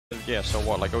yeah, so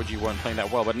what? Like OG weren't playing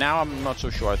that well, but now I'm not so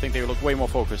sure. I think they look way more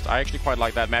focused. I actually quite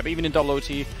like that map. Even in double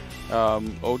OT,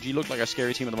 OG looked like a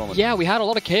scary team at the moment. Yeah, we had a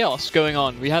lot of chaos going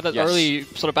on. We had that early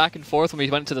sort of back and forth when we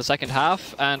went into the second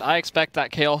half, and I expect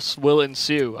that chaos will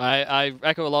ensue. I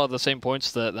echo a lot of the same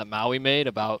points that Maui made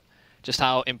about just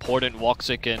how important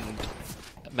Woxic and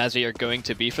Mezzi are going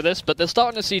to be for this, but they're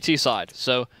starting the CT side,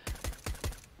 so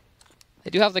they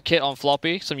do have the kit on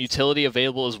floppy, some utility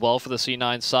available as well for the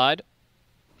C9 side.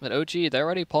 But OG, they're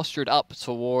already postured up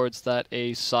towards that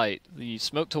A site. The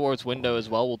smoke towards window as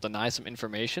well will deny some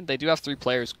information. They do have 3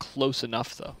 players close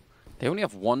enough, though. They only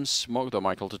have 1 smoke, though,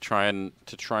 Michael, to try and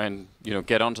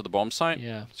get onto the bomb site.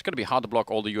 Yeah, it's going to be hard to block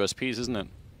all the USPs, isn't it?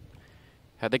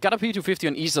 They got a P250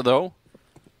 on Isa, though,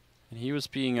 and he was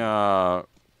being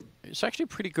it's actually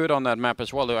pretty good on that map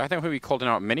as well, though. I think we called him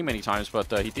out many times,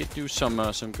 but he did do some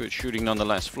good shooting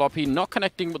nonetheless. Floppy not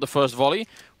connecting with the first volley.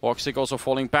 Woxic also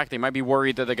falling back. They might be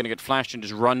worried that they're going to get flashed and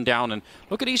just run down. And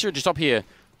look at Easter just up here,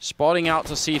 spotting out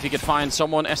to see if he could find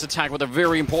someone. S-Attack with a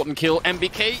very important kill.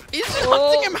 MBK is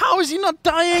hunting him. How is he not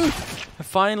dying?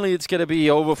 Finally, it's going to be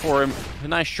over for him. A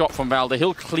nice shot from Valde.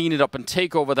 He'll clean it up and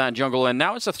take over that jungle. And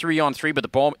now it's a 3-on-3, but the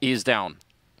bomb is down.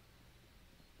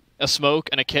 A smoke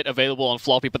and a kit available on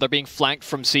floppy, but they're being flanked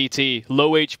from CT.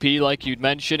 Low HP, like you'd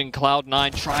mentioned, and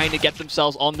Cloud9 trying to get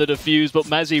themselves on the defuse, but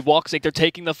Mezzi, Woxic, they're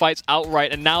taking the fights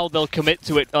outright, and now they'll commit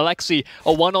to it. Alexi,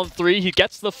 a 1-on-3, he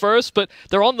gets the first, but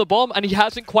they're on the bomb, and he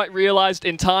hasn't quite realized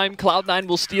in time. Cloud9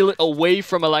 will steal it away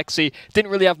from Alexi. Didn't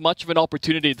really have much of an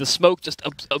opportunity. The smoke just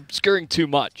obscuring too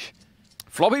much.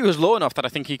 Floppy was low enough that I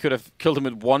think he could have killed him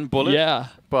with 1 bullet. Yeah.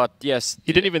 But yes.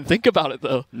 He didn't even think about it,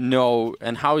 though. No.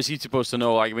 And how is he supposed to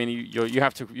know? Like, I mean, you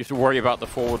have to worry about the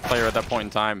forward player at that point in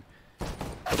time.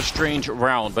 What a strange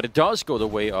round. But it does go the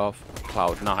way of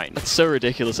Cloud9. It's so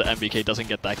ridiculous that MBK doesn't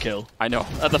get that kill. I know.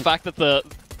 The fact that the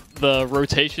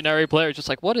rotationary player is just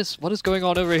like, what is going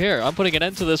on over here? I'm putting an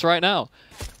end to this right now.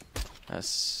 That's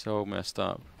so messed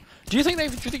up. Do you think they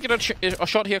get a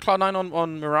shot here, Cloud9,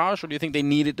 on Mirage, or do you think they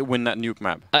needed to win that nuke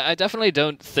map? I definitely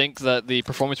don't think that the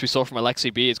performance we saw from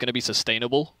Alexi B is going to be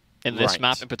sustainable in this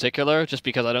map in particular, just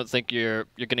because I don't think you're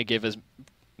going to give as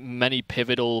many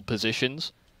pivotal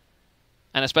positions.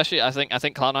 And especially, I think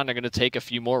Cloud9 are going to take a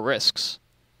few more risks.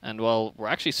 And, well, we're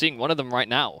actually seeing one of them right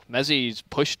now. Mezzi's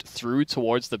pushed through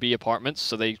towards the B apartments,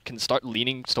 so they can start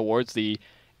leaning towards the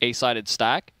A-sided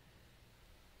stack.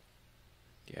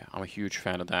 Yeah, I'm a huge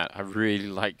fan of that. I really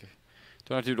like...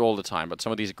 Don't have to do it all the time, but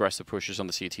some of these aggressive pushes on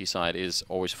the CT side is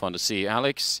always fun to see.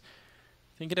 Alex,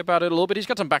 thinking about it a little bit. He's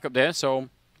got some backup there, so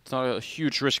it's not a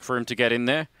huge risk for him to get in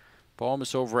there. Bomb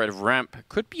is over at ramp.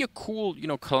 Could be a cool,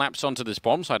 collapse onto this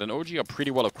bomb side, and OG are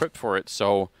pretty well equipped for it,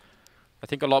 so... I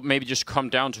think a lot maybe just come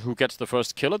down to who gets the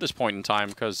first kill at this point in time,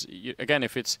 because, again,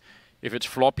 if it's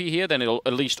floppy here, then it'll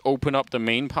at least open up the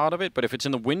main part of it, but if it's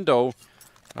in the window...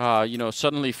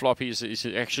 suddenly Floppy is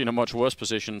actually in a much worse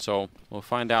position, so we'll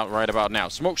find out right about now.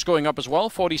 Smoke's going up as well,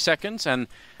 40 seconds, and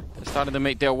they're starting to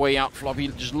make their way out. Floppy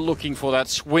just looking for that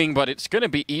swing, but it's going to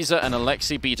be Isa and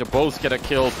Alexi B to both get a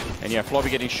kill. And yeah, Floppy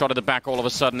getting shot at the back all of a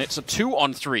sudden. It's a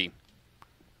 2-on-3.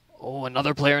 Oh,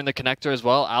 another player in the connector as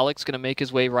well. Alex going to make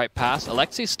his way right past.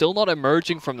 Alexi's still not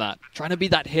emerging from that. Trying to be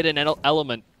that hidden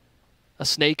element. A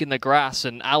snake in the grass,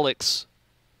 and Alex...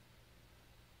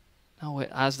 Oh,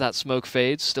 as that smoke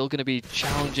fades, still going to be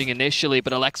challenging initially,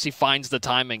 but Alexi finds the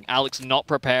timing. Alex not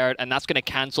prepared, and that's going to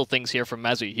cancel things here from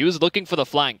Mezzi. He was looking for the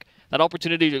flank. That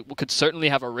opportunity could certainly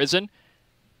have arisen,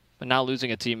 but now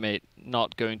losing a teammate,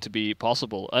 not going to be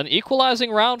possible. An equalizing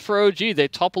round for OG. They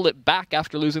topple it back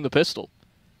after losing the pistol.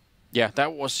 Yeah,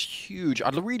 that was huge.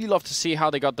 I'd really love to see how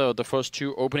they got the first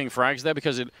 2 opening frags there,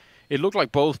 because it looked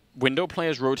like both window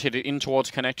players rotated in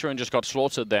towards connector and just got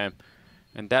slaughtered there.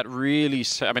 And that really,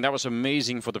 I mean, that was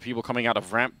amazing for the people coming out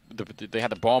of ramp. They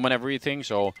had the bomb and everything,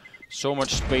 so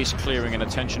much space clearing and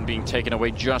attention being taken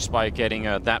away just by getting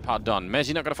that part done.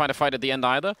 Mezzi not going to find a fight at the end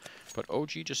either, but OG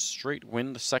just straight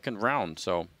win the second round.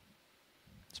 So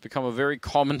it's become a very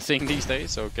common thing these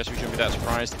days, so I guess we shouldn't be that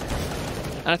surprised.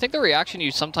 And I think the reaction you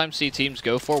sometimes see teams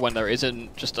go for when there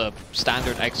isn't just a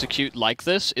standard execute like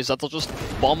this is that they'll just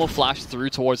bomb or flash through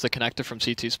towards the connector from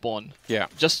CT spawn. Yeah.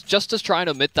 Just to try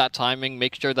and omit that timing,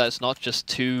 make sure that it's not just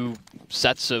 2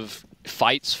 sets of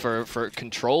fights for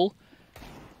control.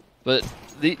 But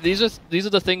these are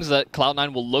the things that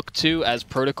Cloud9 will look to as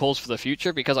protocols for the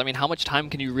future, because, I mean, how much time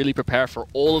can you really prepare for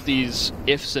all of these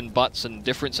ifs and buts and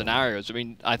different scenarios? I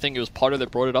mean, I think it was Potter that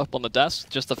brought it up on the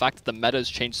desk, just the fact that the meta has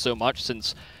changed so much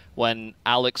since when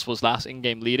Alex was last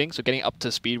in-game leading, so getting up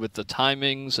to speed with the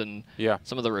timings and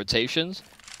some of the rotations.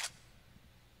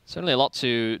 Certainly a lot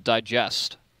to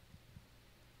digest.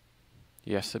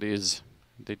 Yes, it is.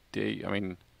 I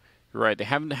mean, you're right. They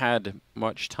haven't had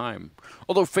much time.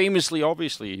 Although famously,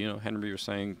 obviously, you know, Henry was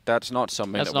saying that's not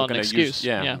something that's that not we're going to use.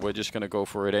 Yeah, we're just going to go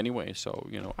for it anyway. So,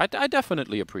 you know, I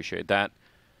definitely appreciate that.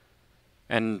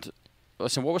 And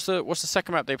listen, what's the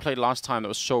second map they played last time that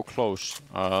was so close?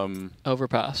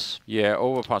 Overpass. Yeah,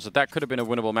 Overpass. That could have been a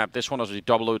winnable map. This one, obviously,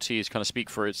 double OTs kind of speak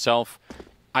for itself.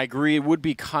 I agree. It would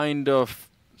be kind of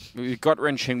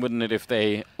gut-wrenching, wouldn't it, if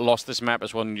they lost this map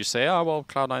as well, and you say, oh, well,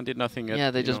 Cloud9 did nothing.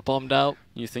 Yeah, they just bombed out.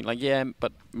 You think, like, yeah,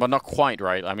 but not quite,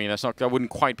 right? I mean, that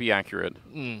wouldn't quite be accurate.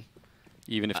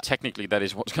 Even if technically that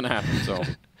is what's going to happen, so.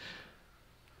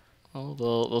 Well,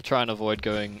 they'll try and avoid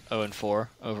going 0-4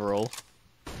 overall.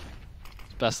 As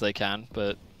best they can,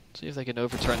 but see if they can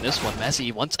overturn this one.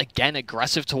 Messi, once again,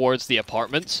 aggressive towards the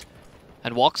apartments.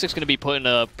 And Woxic's going to be put in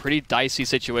a pretty dicey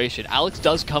situation. Alex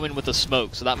does come in with a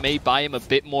smoke, so that may buy him a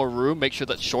bit more room, make sure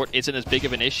that short isn't as big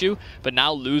of an issue. But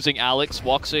now losing Alex,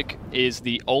 Woxic is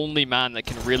the only man that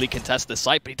can really contest the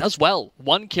site, but he does well.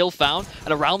 1 kill found,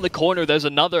 and around the corner there's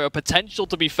another, a potential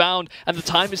to be found, and the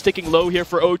time is ticking low here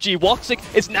for OG.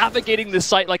 Woxic is navigating this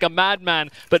site like a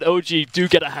madman, but OG do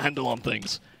get a handle on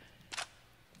things.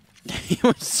 He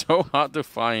was so hard to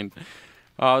find.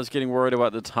 I was getting worried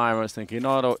about the time. I was thinking,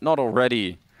 not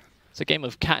already. It's a game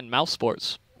of cat and mouse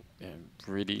sports. Yeah,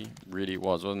 really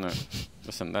was, wasn't it?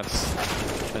 Listen, that's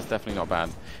definitely not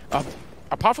bad.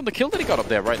 Apart from the kill that he got up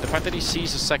there, right? The fact that he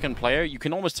sees a second player, you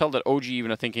can almost tell that OG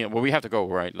even are thinking, well, we have to go,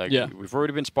 right? Like, yeah. We've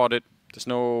already been spotted. There's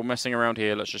no messing around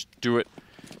here. Let's just do it.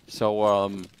 So,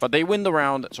 but they win the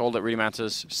round. That's all that really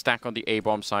matters. Stack on the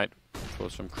A-bomb site for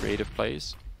some creative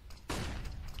plays.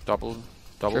 Double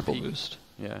Triple peak. boost.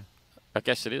 Yeah. I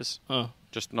guess it is. Oh.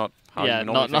 Just not how you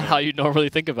normally not how you normally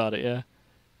think about it, yeah.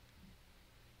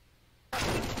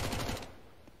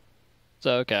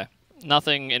 So, okay.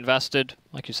 Nothing invested.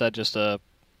 Like you said, just a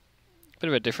bit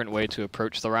of a different way to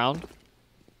approach the round.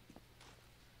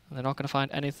 And they're not going to find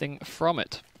anything from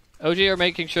it. OG are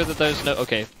making sure that there's no...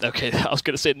 Okay, I was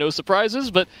going to say no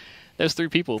surprises, but there's 3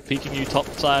 people peeking you top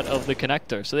side of the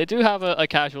connector. So they do have a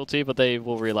casualty, but they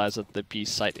will realize that the B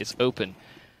site is open.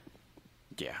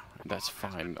 Yeah. That's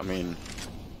fine. I mean,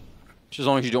 just as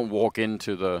long as you don't walk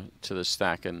into the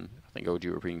stack, and I think OG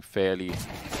were being fairly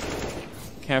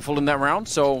careful in that round.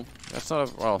 So that's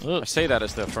not well. I say that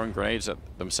as they're throwing grenades at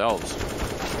themselves.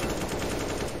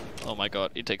 Oh my god,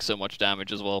 he takes so much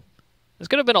damage as well. It's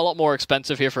going to have been a lot more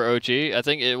expensive here for OG. I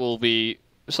think it will be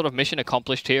sort of mission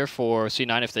accomplished here for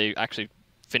C9 if they actually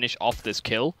finish off this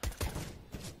kill.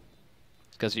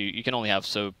 Because you can only have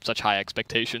such high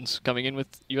expectations coming in with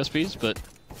USPs, but.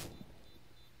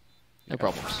 No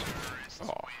problems.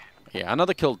 Oh, yeah,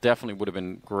 another kill definitely would have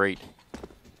been great.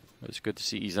 It's good to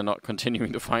see he's not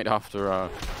continuing to fight after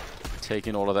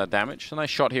taking all of that damage. A nice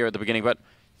shot here at the beginning, but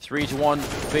 3-1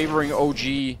 favoring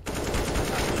OG.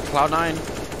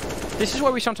 Cloud9. This is why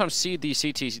we sometimes see the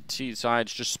CT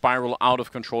sides just spiral out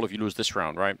of control if you lose this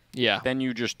round, right? Yeah. Then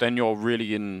you're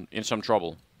really in some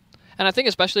trouble. And I think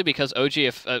especially because OG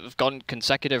have gotten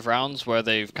consecutive rounds where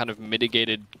they've kind of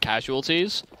mitigated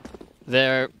casualties,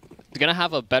 they're going to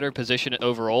have a better position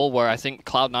overall, where I think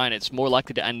Cloud9, it's more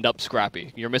likely to end up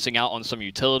scrappy. You're missing out on some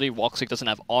utility. Woxic doesn't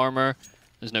have armor.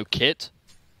 There's no kit.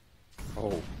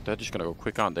 Oh, they're just going to go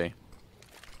quick, aren't they?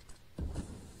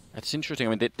 That's interesting.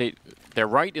 I mean, they're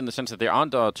right in the sense that there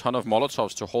aren't a ton of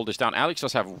Molotovs to hold this down. Alex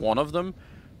does have one of them,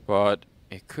 but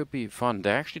it could be fun.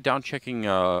 They're actually down-checking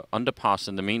Underpass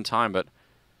in the meantime, but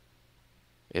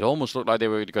it almost looked like they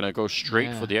were going to go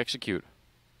straight for the execute.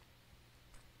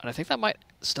 And I think that might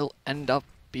still end up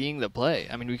being the play.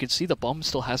 I mean, we could see the bomb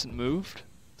still hasn't moved.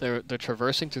 They're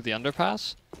traversing through the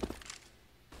underpass.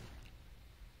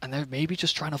 And they're maybe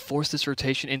just trying to force this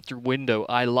rotation in through window.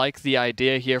 I like the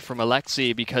idea here from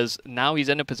Alexi because now he's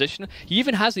in a position. He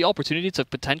even has the opportunity to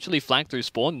potentially flank through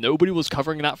spawn. Nobody was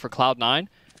covering that for Cloud9.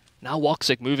 Now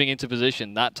Woxic moving into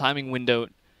position. That timing window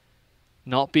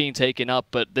not being taken up,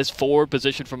 but this forward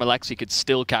position from Alexi could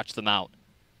still catch them out.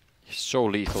 So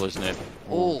lethal, isn't it?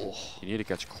 Oh. He nearly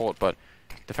gets caught, but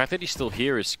the fact that he's still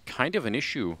here is kind of an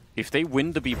issue. If they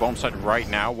win the B bomb site right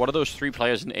now, what are those 3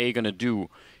 players in A going to do?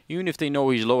 Even if they know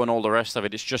he's low and all the rest of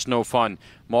it, it's just no fun.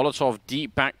 Molotov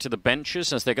deep back to the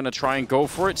benches as they're going to try and go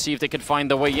for it, see if they can find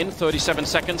their way in. 37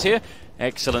 seconds here.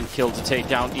 Excellent kill to take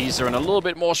down Easer, and a little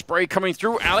bit more spray coming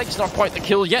through. Alex, not quite the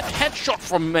kill yet. Headshot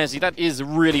from Mezzi. That is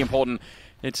really important.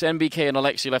 It's MBK and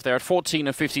Alexi left there at 14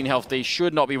 and 15 health. They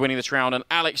should not be winning this round, and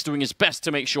Alex doing his best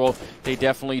to make sure they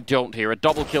definitely don't here. A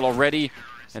double kill already,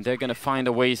 and they're going to find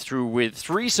a way through with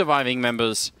 3 surviving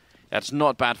members. That's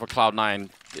not bad for Cloud9.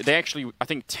 they actually, I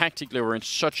think, tactically were in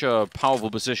such a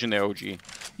powerful position there, OG.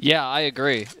 Yeah, I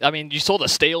agree. I mean, you saw the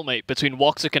stalemate between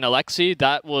Woxic and Alexi.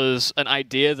 That was an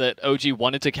idea that OG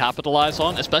wanted to capitalize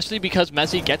on, especially because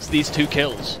Messi gets these 2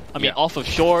 kills. I mean, off of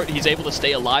short, he's able to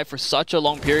stay alive for such a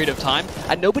long period of time,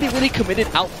 and nobody really committed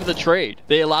out for the trade.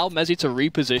 They allow Messi to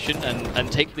reposition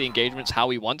and take the engagements how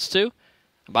he wants to.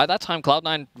 By that time,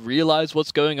 Cloud9 realized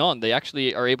what's going on. They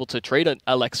actually are able to trade an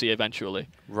Alexi eventually.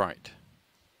 Right.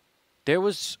 There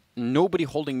was nobody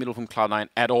holding middle from Cloud9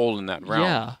 at all in that round.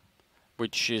 Yeah.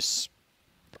 Which is,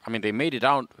 I mean, they made it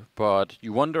out, but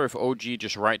you wonder if OG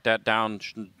just write that down,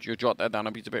 you jot that down on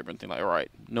a piece of paper and think like, all right,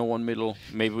 no one middle,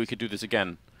 maybe we could do this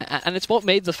again. And it's what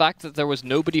made the fact that there was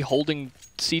nobody holding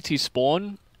CT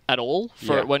spawn at all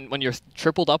for when you're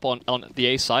tripled up on the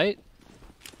A site.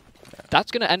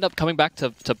 That's going to end up coming back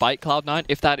to bite Cloud9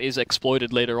 if that is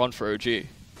exploited later on for OG.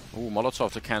 Ooh,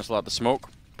 Molotov to cancel out the smoke.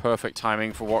 Perfect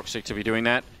timing for Woxic to be doing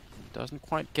that. Doesn't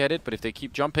quite get it, but if they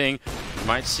keep jumping, you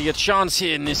might see a chance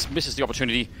here, and this misses the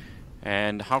opportunity.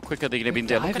 And how quick are they going to be in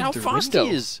there? Look at how fast he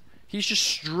is. He's just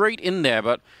straight in there,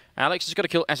 but Alex has got to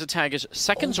kill Azatag is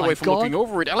seconds away from looking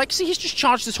over it. Alexi, he's just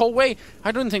charged this whole way.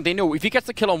 I don't think they know. If he gets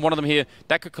the kill on one of them here,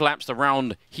 that could collapse the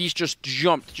round. He's just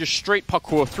jumped, just straight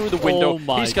parkour through the window.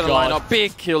 He's going to line up.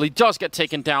 Big kill. He does get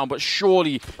taken down, but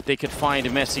surely they could find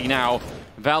Messi now.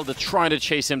 Valda trying to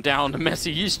chase him down.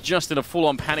 Messi, he's just in a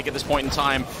full-on panic at this point in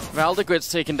time. Valda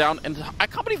gets taken down, and I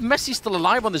can't believe Messi's still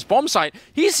alive on this bomb site.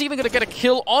 He's even going to get a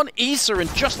kill on Issa,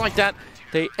 and just like that,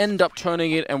 they end up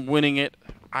turning it and winning it.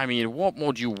 I mean, what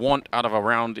more do you want out of a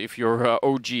round if you're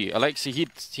OG? Alexi,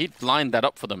 he'd lined that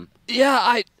up for them.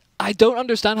 Yeah, I don't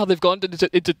understand how they've gone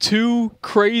into 2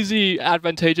 crazy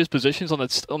advantageous positions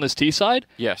on this T side.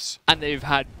 Yes. And they've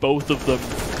had both of them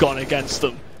gone against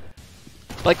them.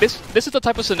 Like, this is the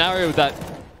type of scenario that,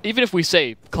 even if we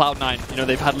say Cloud9, you know,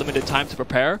 they've had limited time to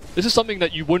prepare, this is something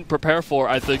that you wouldn't prepare for,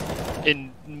 I think,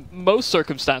 in most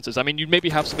circumstances. I mean, you'd maybe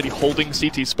have somebody holding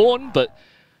CT spawn, but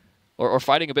or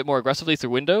fighting a bit more aggressively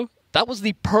through window. That was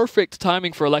the perfect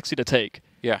timing for Alexi to take.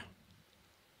 Yeah.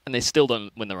 And they still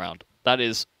don't win the round. That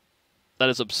is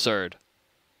absurd.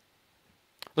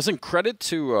 Listen, credit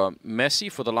to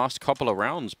Messi for the last couple of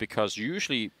rounds, because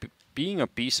usually being a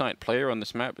B-side player on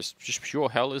this map is just pure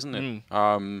hell, isn't it?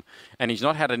 And he's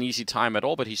not had an easy time at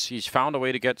all, but he's found a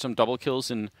way to get some double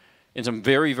kills in some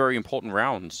very, very important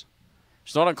rounds.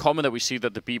 It's not uncommon that we see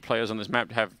that the B players on this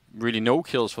map have really no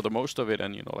kills for the most of it,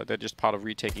 and you know, like, they're just part of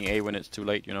retaking A when it's too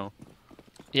late, you know.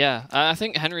 Yeah, I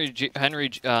think Henry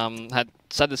had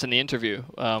said this in the interview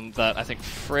that I think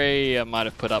Frey might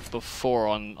have put up before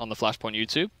on the Flashpoint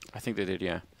YouTube. I think they did,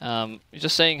 yeah.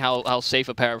 Just saying how safe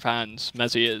a pair of hands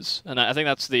Messi is, and I think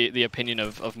that's the opinion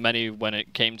of many when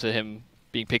it came to him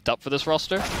being picked up for this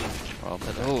roster.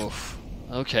 Well,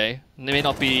 okay. They may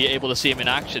not be able to see him in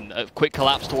action. A quick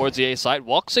collapse towards the A side.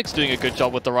 Woxic's doing a good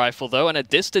job with the rifle, though, and at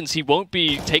distance, he won't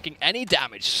be taking any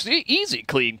damage. Easy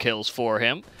clean kills for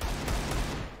him.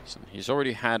 He's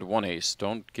already had 1 ace.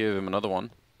 Don't give him another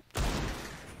one.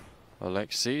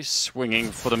 Alexi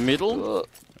swinging for the middle.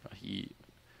 He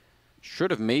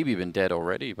should have maybe been dead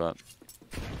already, but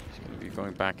he's going to be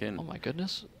going back in. Oh my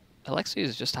goodness. Alexi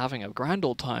is just having a grand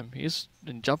old time. He's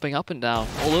been jumping up and down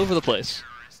all over the place.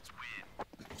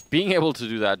 Being able to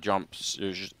do that jump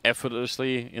just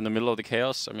effortlessly in the middle of the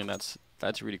chaos, I mean, that's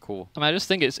really cool. I mean, I just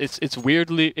think it's weird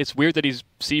that he's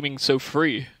seeming so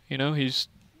free. You know, he's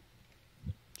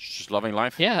just loving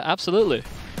life. Yeah, absolutely.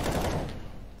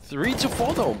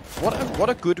 3-4 though. What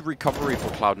a good recovery for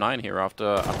Cloud9 here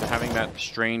after having that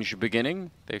strange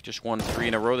beginning. They've just won 3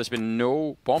 in a row. There's been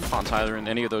no bomb plants either in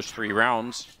any of those 3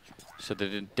 rounds, so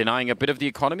they're denying a bit of the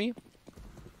economy.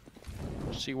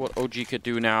 We'll see what OG could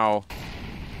do now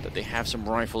that they have some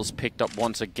rifles picked up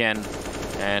once again.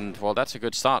 And, well, that's a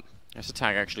good start.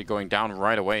 Azatag actually going down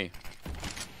right away.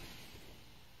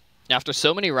 After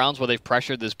so many rounds where they've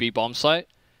pressured this B bomb site,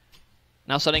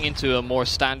 now setting into a more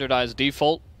standardized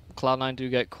default. Cloud9 do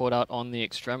get caught out on the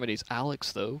extremities.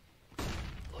 Alex, though,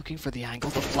 looking for the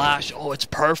angle, the flash. Oh, it's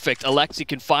perfect. Alexi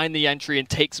can find the entry and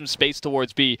take some space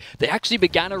towards B. They actually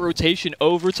began a rotation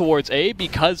over towards A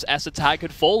because Azatag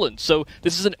had fallen. So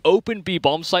this is an open B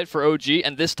bomb site for OG,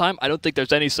 and this time I don't think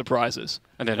there's any surprises.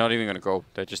 And they're not even going to go.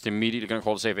 They're just immediately going to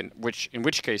call the save, in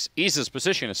which case Isa's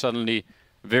position is suddenly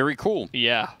very cool.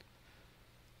 Yeah.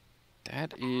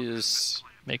 That is...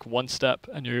 Make one step,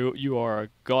 and you are a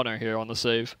goner here on the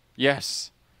save.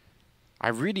 Yes. I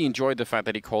really enjoyed the fact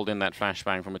that he called in that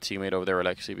flashbang from a teammate over there at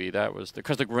LXCB. That was...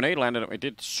 Because the grenade landed, it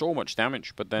did so much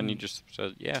damage, but then he just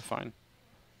said, yeah, fine.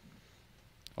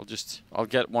 I'll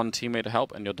get one teammate to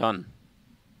help, and you're done.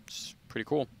 It's pretty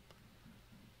cool.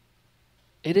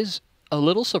 It is a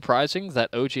little surprising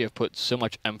that OG have put so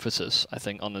much emphasis, I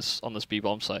think, on this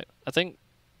B-bomb site. I think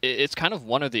it's kind of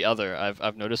one or the other.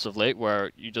 I've noticed of late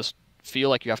where you just feel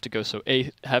like you have to go so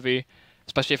A heavy,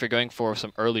 especially if you're going for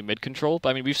some early mid control. But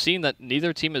I mean, we've seen that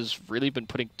neither team has really been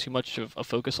putting too much of a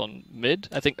focus on mid.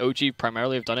 I think OG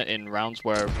primarily have done it in rounds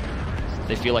where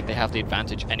they feel like they have the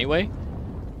advantage anyway.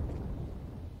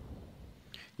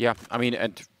 Yeah, I mean,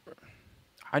 and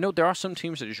I know there are some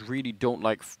teams that just really don't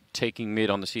like taking mid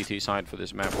on the CT side for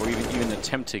this map, or even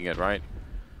attempting it, right?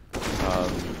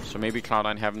 So maybe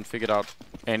Cloud9 haven't figured out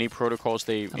any protocols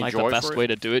they enjoy like the best way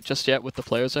to do it just yet with the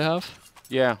players they have.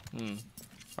 Yeah.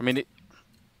 I mean,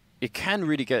 it can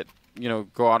really get,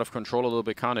 go out of control a little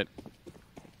bit, can't it?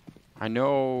 I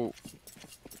know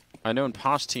in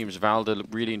past teams, Valda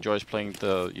really enjoys playing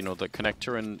the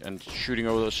connector and shooting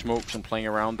over those smokes and playing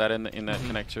around that in that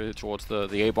connector towards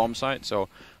the A-bomb site. So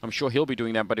I'm sure he'll be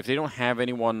doing that. But if they don't have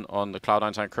anyone on the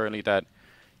Cloud9 side currently that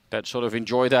sort of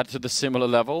enjoy that to the similar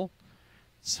level,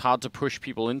 it's hard to push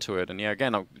people into it. And yeah,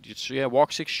 again,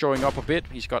 Woxic showing up a bit.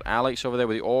 He's got Alex over there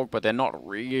with the AUG, but they're not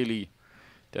really,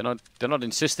 they're not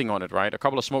insisting on it, right? A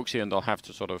couple of smokes here, and they'll have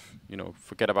to sort of,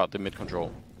 forget about the mid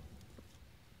control.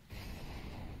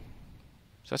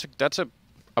 So that's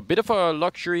a bit of a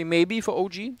luxury maybe for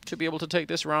OG to be able to take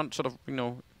this round, sort of,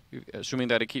 assuming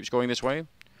that it keeps going this way.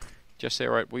 Just say,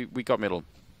 all right, we got middle.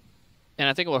 And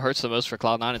I think what hurts the most for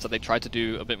Cloud9 is that they tried to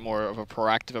do a bit more of a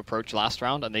proactive approach last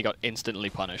round, and they got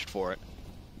instantly punished for it.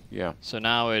 Yeah. So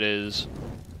now it is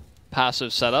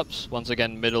passive setups. Once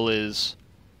again, middle is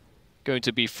going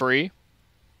to be free.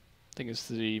 I think it's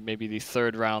maybe the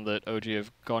third round that OG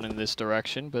have gone in this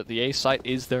direction, but the A site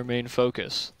is their main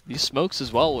focus. These smokes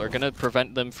as well are going to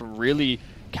prevent them from really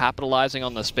capitalizing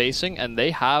on the spacing, and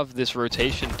they have this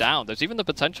rotation down. There's even the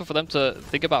potential for them to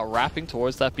think about wrapping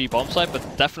towards that B-bomb site,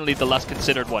 but definitely the less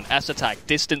considered one. S-Attack,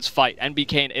 distance fight,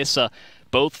 NBK and Issa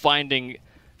both finding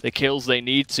the kills they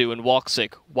need to, and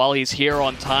Woxic, while he's here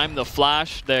on time, the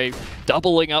flash, they're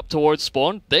doubling up towards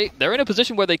spawn. They're in a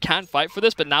position where they can fight for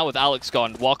this, but now with Alex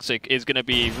gone, Woxic is going to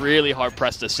be really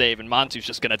hard-pressed to save, and Mantu's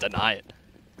just going to deny it.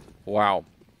 Wow.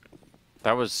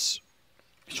 That was...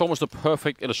 It's almost a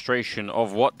perfect illustration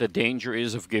of what the danger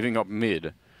is of giving up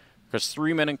mid. Because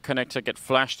 3 men in connector get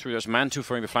flashed through. There's Mantu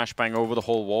throwing the flashbang over the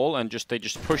whole wall, and they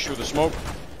just push through the smoke.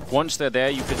 Once they're there,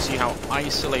 you can see how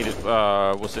isolated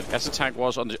S-Attack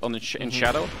was in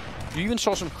shadow. You even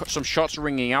saw some shots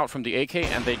ringing out from the AK,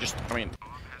 and they just, I mean,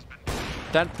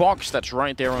 that box that's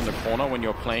right there on the corner when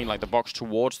you're playing, like the box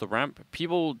towards the ramp, I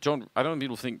don't know if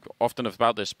people think often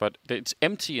about this, but it's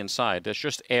empty inside. There's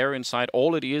just air inside.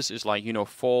 All it is like,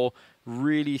 4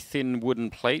 really thin wooden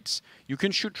plates. You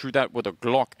can shoot through that with a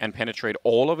Glock and penetrate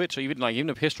all of it. So even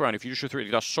a pistol round, if you shoot through it,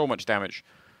 it does so much damage.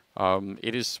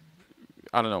 It is...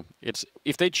 I don't know.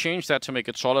 If they change that to make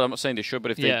it solid, I'm not saying they should,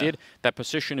 but if they did, that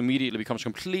position immediately becomes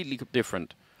completely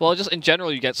different. Well, just in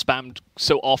general, you get spammed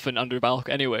so often under Balk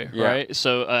anyway, right?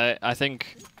 So I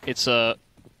think it's a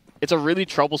really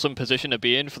troublesome position to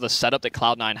be in for the setup that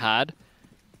Cloud9 had.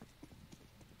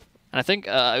 And I think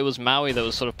it was Maui that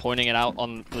was sort of pointing it out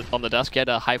on the desk. He had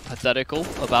a hypothetical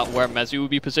about where Mezu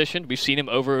would be positioned. We've seen him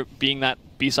over being that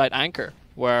B-side anchor,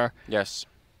 where... Yes.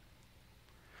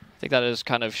 I think that has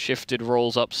kind of shifted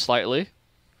roles up slightly.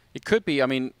 It could be. I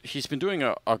mean, he's been doing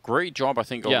a great job, I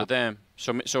think, over there.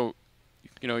 So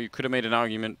you could have made an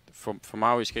argument from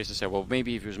Maui's case to say, well,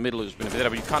 maybe if he was middle, it was been a bit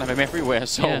better, but you can't have him everywhere.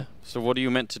 So, so what are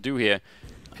you meant to do here?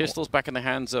 Pistols back in the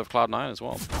hands of Cloud9 as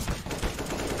well.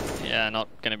 Yeah, not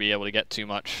going to be able to get too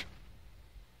much.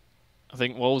 I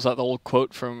think, what was that, the old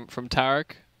quote from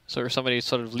Tarek? So somebody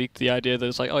sort of leaked the idea that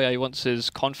it's like, oh yeah, he wants his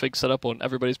config set up on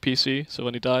everybody's PC, so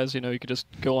when he dies, you could just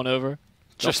go on over.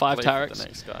 Just 5 Tareks. The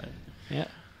next guy. Yeah.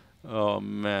 Oh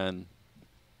man.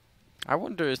 I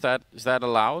wonder, is that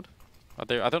allowed? I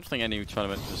don't think any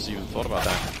tournament has even thought about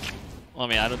that. Well, I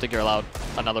mean, I don't think you're allowed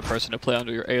another person to play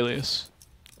under your alias.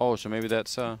 Oh, so maybe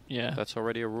that's that's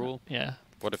already a rule. Yeah.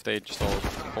 What if they just all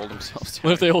call themselves?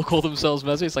 What if they all call themselves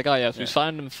Messi? It's like, oh yeah, so we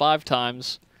signed him 5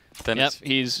 times. Then yep,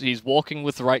 he's walking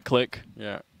with the right click.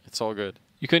 Yeah, it's all good.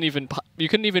 You couldn't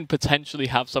even potentially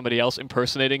have somebody else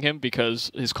impersonating him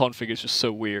because his config is just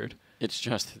so weird. It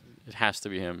has to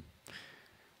be him.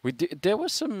 There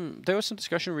was some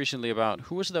discussion recently about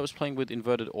who was it that was playing with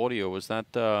inverted audio. Was that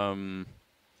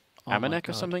Amanek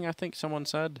or something? I think someone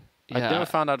said. Yeah. I never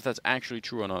found out if that's actually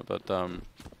true or not, but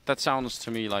that sounds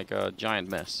to me like a giant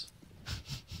mess.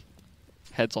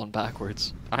 Heads on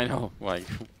backwards. I know, like,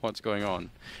 what's going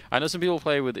on? I know some people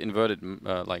play with inverted,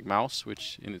 like, mouse,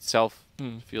 which in itself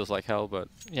feels like hell, but...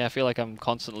 Yeah, I feel like I'm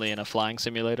constantly in a flying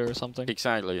simulator or something.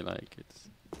 Exactly, like, it's...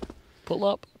 Pull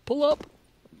up, pull up.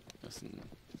 Listen,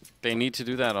 they need to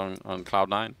do that on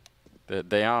Cloud9.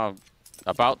 They are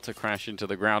about to crash into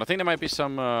the ground. I think there might be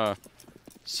some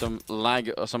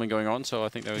lag or something going on, so I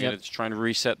think they're going to try and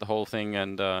reset the whole thing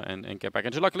and get back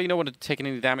into. Luckily, no one had taken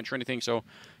any damage or anything, so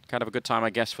kind of a good time, I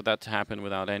guess, for that to happen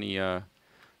without any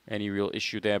real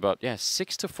issue there. But yeah,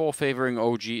 6-4 favoring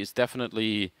OG is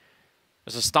definitely,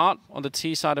 as a start on the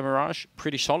T side of Mirage,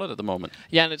 pretty solid at the moment.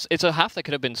 Yeah, and it's a half that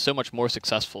could have been so much more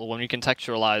successful when you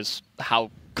contextualize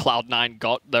how Cloud9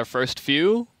 got their first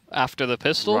few after the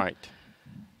pistol. Right.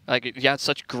 Like, you had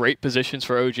such great positions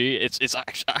for OG. It's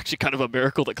actually kind of a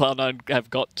miracle that Cloud9 have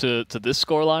got to this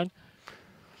scoreline.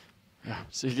 Yeah,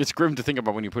 so it's grim to think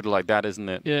about when you put it like that, isn't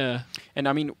it? Yeah. And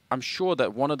I mean, I'm sure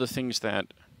that one of the things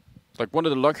that, like, one of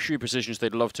the luxury positions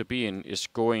they'd love to be in is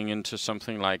going into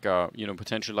something like, you know,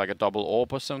 potentially like a double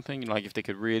AWP or something. Like, if they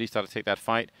could really start to take that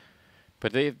fight.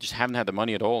 But they just haven't had the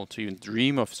money at all to even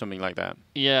dream of something like that.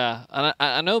 Yeah, and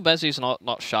I know Bezzy's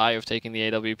not shy of taking the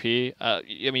AWP. I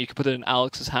mean, you could put it in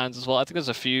Alex's hands as well. I think there's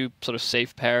a few sort of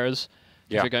safe pairs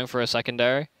if you're going for a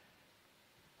secondary.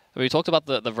 We talked about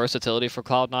the versatility for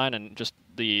Cloud9, and just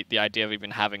the idea of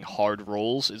even having hard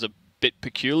roles is a bit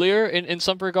peculiar in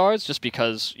some regards, just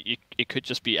because it could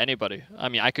just be anybody. I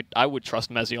mean, I would trust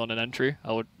Mezzy on an entry.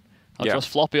 I'll trust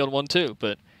Floppy on one too,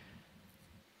 but.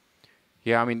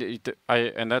 Yeah, I mean,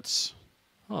 and that's.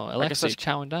 Oh, Alexei's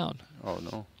chowing down. Oh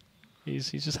no,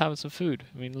 he's just having some food.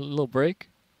 I mean, a little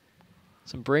break,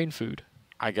 some brain food.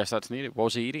 I guess that's needed. What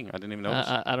was he eating? I didn't even notice.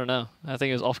 I don't know. I think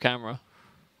it was off camera.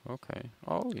 Okay.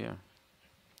 Oh yeah.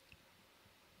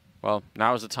 Well,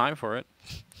 now is the time for it.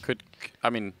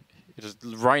 I mean,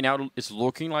 right now it's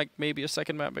looking like maybe a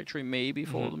second map victory, maybe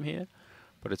for them here,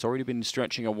 but it's already been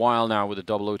stretching a while now with the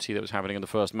double OT that was happening on the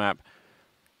first map.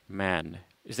 Man.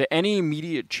 Is there any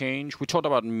immediate change? We talked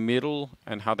about middle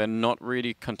and how they're not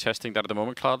really contesting that at the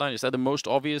moment, Cloud9. Is that the most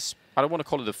obvious? I don't want to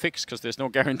call it a fix because there's no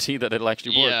guarantee that it'll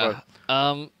actually work.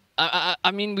 But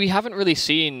I mean, we haven't really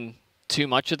seen too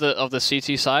much of the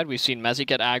CT side. We've seen Mezzy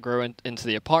get aggro into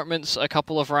the apartments a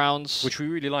couple of rounds. Which we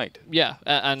really liked. Yeah,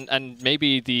 and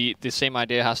maybe the same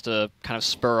idea has to kind of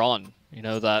spur on, you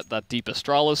know, that deep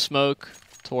Astralis smoke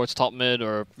towards top mid,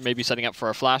 or maybe setting up for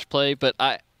a flash play. But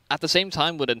at the same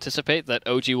time, would anticipate that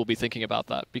OG will be thinking about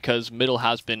that, because middle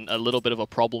has been a little bit of a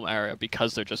problem area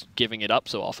because they're just giving it up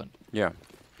so often. Yeah.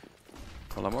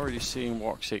 Well, I'm already seeing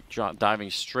Woxic diving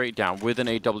straight down with an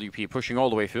AWP, pushing all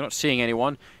the way. If you're not seeing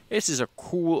anyone, this is a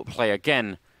cool play.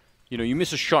 Again, you know, you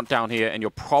miss a shot down here and you're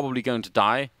probably going to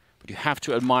die, but you have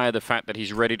to admire the fact that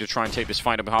he's ready to try and take this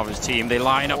fight on behalf of his team. They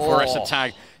line up for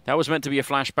S-Tag. That was meant to be a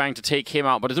flashbang to take him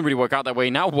out, but it doesn't really work out that way.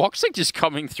 Now Woxic is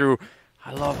coming through.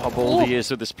 I love how bold he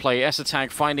is with this play. S-Attack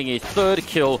finding a third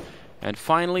kill, and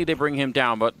finally they bring him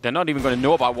down, but they're not even going to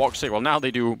know about Woxic. Well, now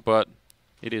they do, but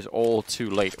it is all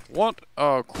too late. What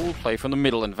a cool play from the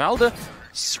middle, and Valda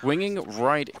swinging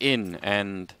right in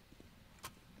and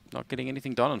not getting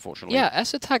anything done, unfortunately. Yeah,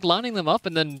 S-Attack lining them up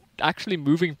and then actually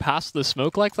moving past the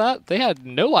smoke like that. They had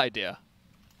no idea.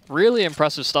 Really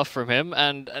impressive stuff from him,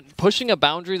 and pushing a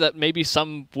boundary that maybe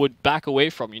some would back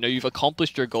away from. You know, you've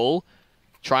accomplished your goal.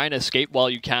 Try and escape while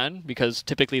you can, because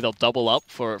typically they'll double up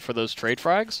for those trade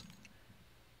frags.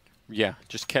 Yeah,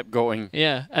 just kept going.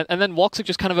 Yeah, and then Woxic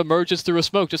just kind of emerges through a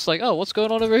smoke, just like, oh, what's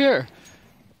going on over here?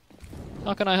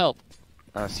 How can I help?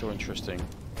 That's so interesting.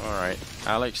 All right,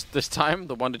 Alex, this time,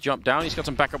 the one to jump down. He's got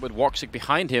some backup with Woxic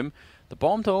behind him. The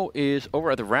bomb, though, is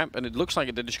over at the ramp, and it looks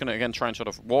like they're just going to, again, try and sort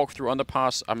of walk through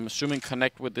underpass. I'm assuming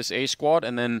connect with this A squad,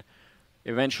 and then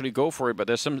eventually go for it, but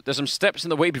there's some steps in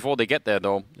the way before they get there,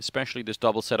 though, especially this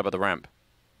double setup at the ramp.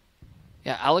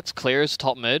 Yeah, Alex clears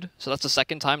top mid, so that's the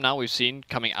second time now we've seen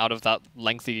coming out of that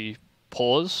lengthy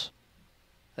pause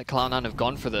that Cloud9 have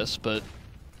gone for this, but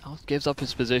Alex gives up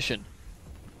his position.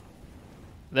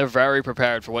 They're very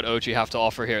prepared for what OG have to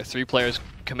offer here. 3 players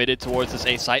committed towards this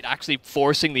A site, actually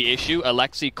forcing the issue.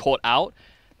 Alexei caught out,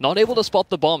 not able to spot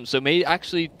the bomb, so may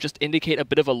actually just indicate a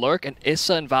bit of a lurk, and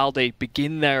Issa and Valde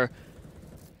begin their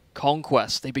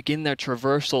conquest. They begin their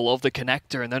traversal of the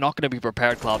connector, and they're not going to be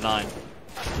prepared, Cloud9.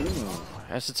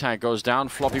 S-Attack goes down.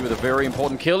 Floppy with a very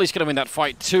important kill. He's going to win that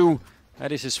fight too.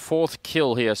 That is his 4th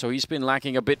kill here, so he's been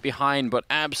lacking a bit behind, but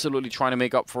absolutely trying to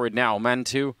make up for it now. Man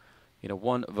 2 in a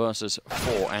 1 versus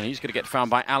 4, and he's going to get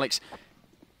found by Alex.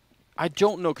 I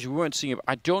don't know, because we weren't seeing it.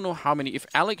 I don't know how many. If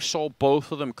Alex saw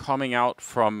both of them coming out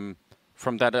from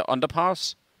that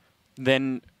underpass,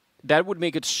 then that would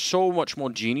make it so much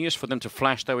more genius for them to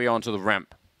flash their way onto the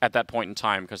ramp. at that point in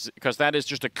time, because that is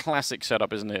just a classic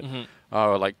setup, isn't it?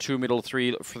 Like 2 middle,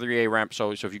 3A ramp.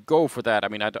 So if you go for that, I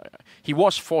mean, he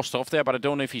was forced off there, but I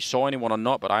don't know if he saw anyone or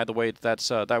not. But either way,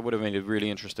 that would have made it really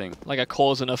interesting. Like a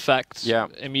cause and effect, yeah,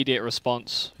 immediate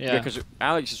response. Yeah, because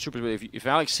Alex is super. If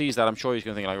Alex sees that, I'm sure he's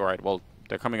gonna think like, all right, well,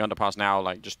 they're coming underpass now.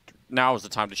 Like, just now is the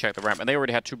time to check the ramp, and they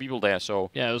already had 2 people there.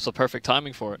 So yeah, it was the perfect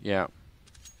timing for it. Yeah,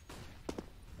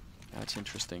 that's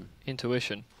interesting.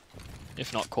 Intuition,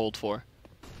 if not called for.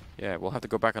 Yeah, we'll have to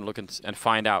go back and look and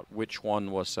find out which one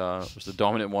was the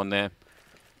dominant one there.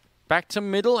 Back to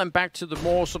middle and back to the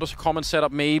more sort of common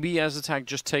setup, maybe, as attack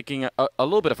just taking a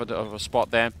little bit of a spot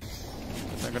there.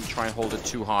 They're going to try and hold it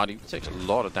too hard. He takes a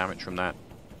lot of damage from that.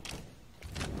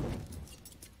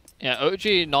 Yeah,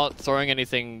 OG not throwing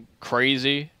anything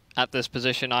crazy at this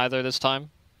position either this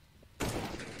time.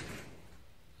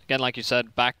 Again, like you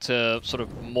said, back to sort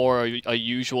of more a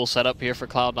usual setup here for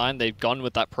Cloud9. They've gone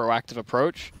with that proactive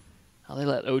approach. Now they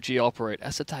let OG operate.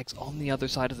 S-Attack's on the other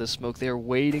side of the smoke. They're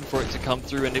waiting for it to come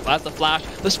through, and at the flash,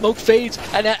 the smoke fades,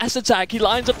 and S-Attack, he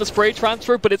lines up the spray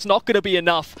transfer, but it's not going to be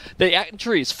enough. The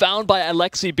entry is found by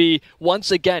Alexi B once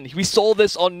again. We saw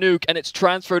this on Nuke, and it's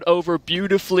transferred over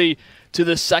beautifully to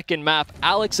the second map.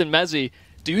 Alex and Mezzi,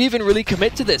 do you even really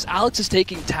commit to this? Alex is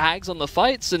taking tags on the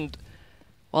fights, and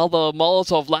while the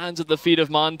Molotov lands at the feet of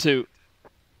Mantu,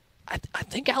 I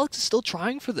think Alex is still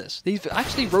trying for this. They've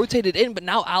actually rotated in, but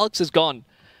now Alex is gone.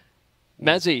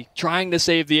 Mezzi trying to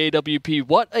save the AWP.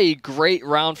 What a great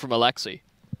round from Alexi.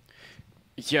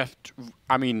 Yeah,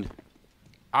 I mean,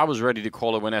 I was ready to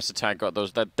call it when S-Attack got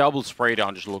that double spray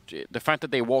down. Just looked, the fact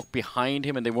that they walked behind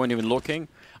him and they weren't even looking.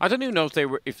 I don't even know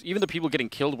if even the people getting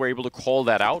killed were able to call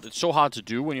that out. It's so hard to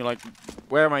do when you're like,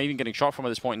 where am I even getting shot from at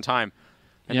this point in time?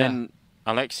 And then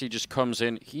Alexi just comes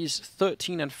in. He's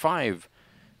 13-5.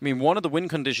 I mean, one of the win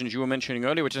conditions you were mentioning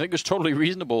earlier, which I think is totally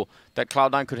reasonable, that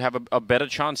Cloud9 could have a better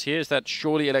chance here, is that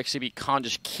surely LXCB can't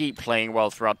just keep playing well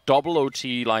throughout. Double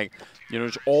OT, like, you know,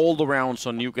 just all the rounds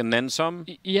on Nuke and then some.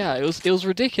 Yeah, it was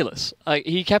ridiculous.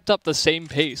 He kept up the same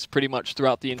pace pretty much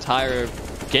throughout the entire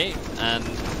game, and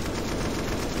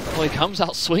well, he comes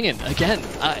out swinging again.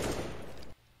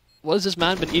 What has this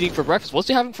man been eating for breakfast? What's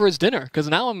he having for his dinner? Because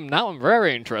now I'm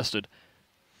very interested.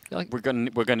 Like, we're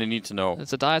gonna need to know.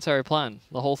 It's a dietary plan,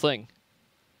 the whole thing.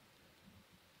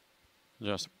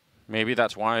 Just maybe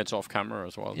that's why it's off camera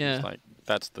as well. Yeah, like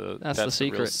that's the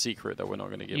secret. Real secret that we're not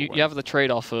gonna give away. You have the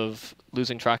trade-off of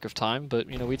losing track of time, but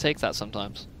you know we take that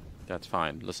sometimes. That's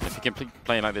fine. Listen, if you can keep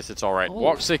playing like this, it's all right.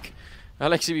 Woxic,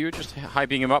 Alexi, you were just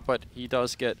hyping him up, but he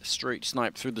does get straight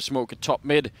sniped through the smoke at top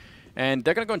mid. And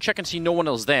they're going to go and check and see no one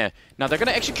else there. Now, they're going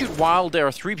to execute while there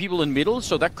are 3 people in middle,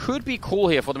 so that could be cool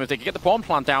here for them. If they can get the bomb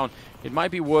plant down, it might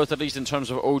be worth, at least in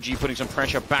terms of OG, putting some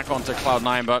pressure back onto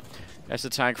Cloud9. But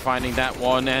S-Attack finding that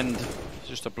one, and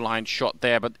just a blind shot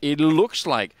there. But it looks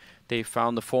like they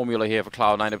found the formula here for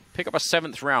Cloud9 to pick up a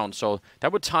 7th round, so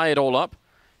that would tie it all up.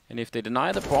 And if they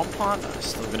deny the bomb plant, there's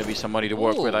still going to be somebody to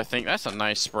work with, I think. That's a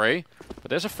nice spray. But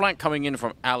there's a flank coming in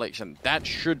from Alex, and that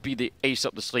should be the ace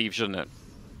up the sleeve, shouldn't it?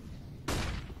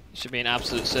 Should be an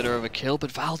absolute sitter of a kill,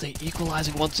 but Valde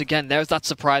equalizing once again. There's that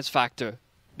surprise factor.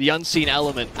 The unseen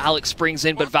element. Alex springs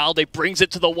in, but Valde brings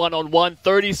it to the one-on-one.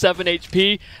 37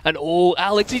 HP, and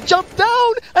Alex, he jumped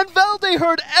down, and Valde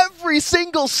heard every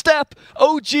single step.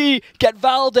 OG get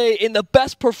Valde in the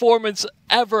best performance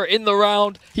ever in the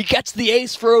round. He gets the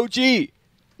ace for OG.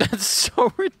 That's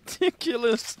so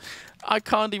ridiculous. I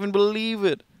can't even believe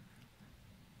it.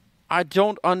 I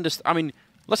don't understand. I mean,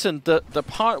 listen, the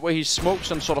part where he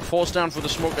smokes and sort of falls down for the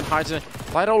smoke and hides it,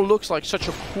 that all looks like such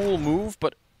a cool move,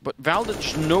 but Valde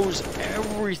just knows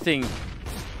everything.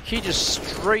 He just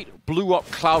straight blew up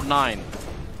Cloud9.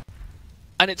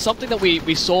 And it's something that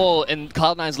we saw in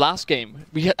Cloud9's last game.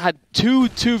 We had 2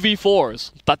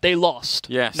 2v4s that they lost.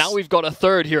 Yes. Now we've got a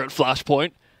 3rd here at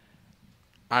Flashpoint.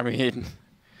 I mean,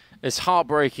 it's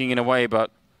heartbreaking in a way,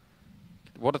 but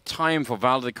what a time for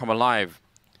Valde to come alive.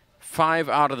 5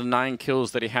 out of the 9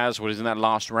 kills that he has was in that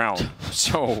last round.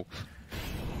 So,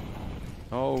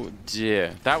 oh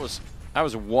dear, that was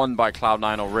won by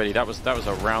Cloud9 already. That was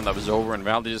a round that was over, and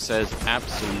Valde just says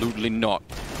absolutely not.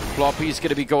 Floppy's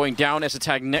going to be going down.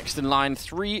 S-Attack next in line,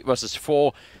 3 versus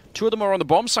 4. 2 of them are on the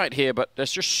bomb site here, but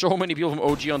there's just so many people from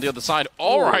OG on the other side.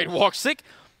 All right, Woxic.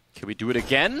 Can we do it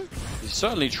again? He's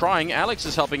certainly trying. Alex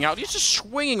is helping out. He's just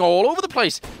swinging all over the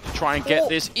place to try and get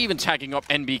this, even tagging up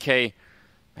NBK.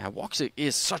 Man, Woxic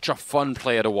is such a fun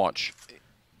player to watch.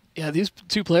 Yeah, these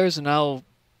 2 players are now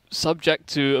subject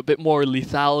to a bit more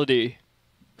lethality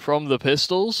from the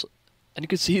pistols, and you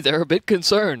can see they're a bit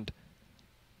concerned.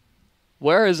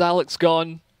 Where is Alex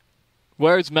gone?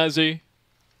 Where's Mezzi?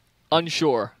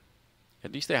 Unsure.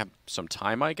 At least they have some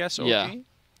time, I guess. OG. Yeah.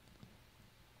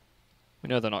 We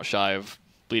know they're not shy of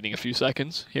bleeding a few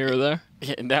seconds here or there.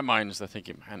 Yeah, in their minds, they're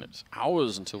thinking, man, it's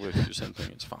hours until we do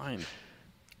something. It's fine.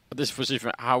 But this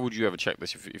position, how would you ever check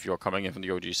this if you're coming in from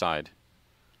the OG side?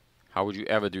 How would you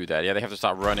ever do that? Yeah, they have to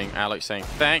start running. Alex saying,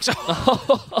 thanks.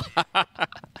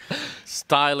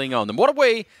 Styling on them. What a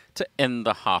way to end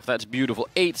the half. That's beautiful.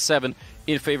 8-7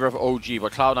 in favor of OG.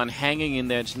 But Cloud9 hanging in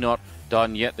there. It's not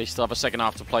done yet. They still have a second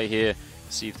half to play here.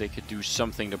 See if they could do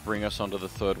something to bring us onto the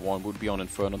third one. Would be on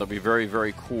Inferno. That'd be very,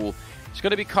 very cool. It's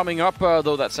going to be coming up,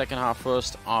 though, that second half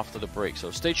first after the break.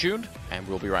 So stay tuned, and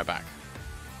we'll be right back.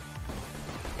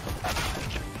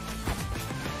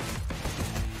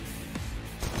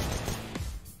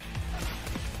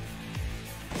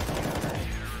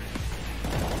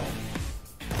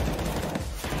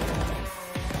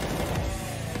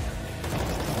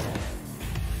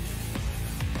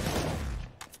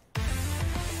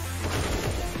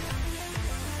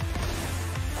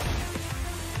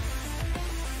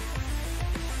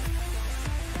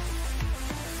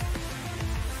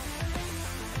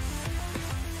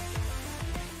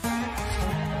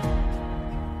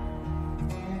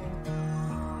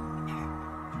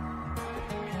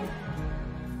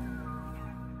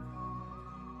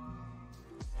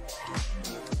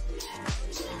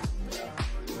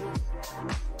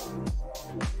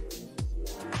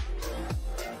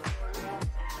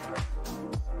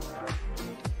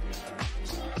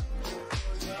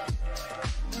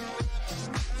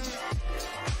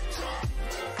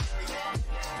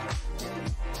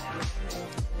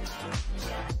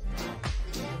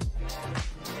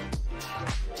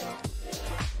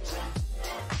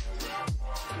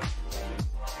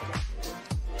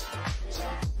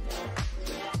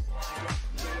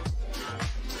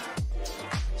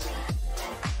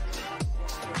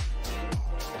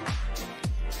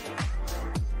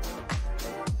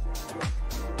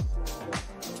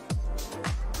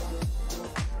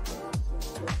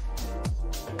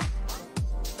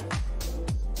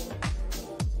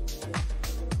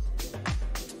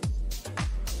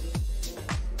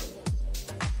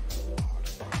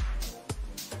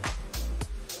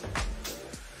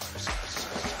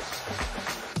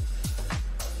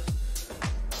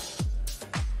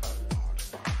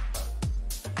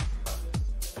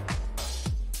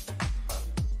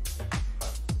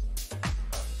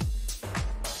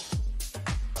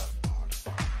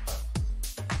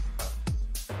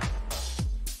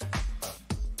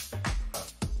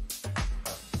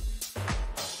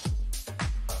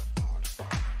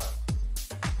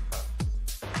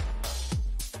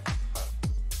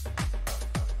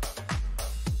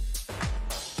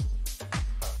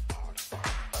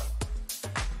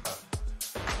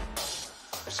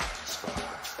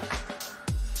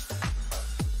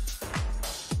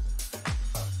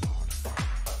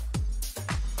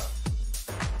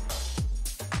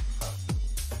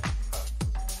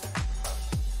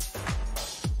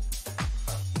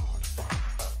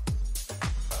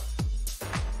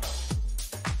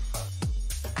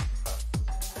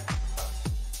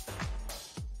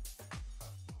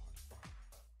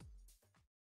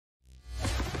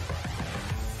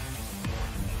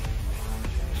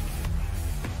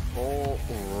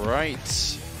 Right,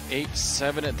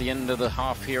 8-7 at the end of the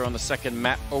half here on the second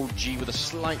map. OG with a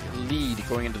slight lead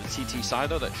going into the TT side,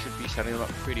 though. That should be setting them up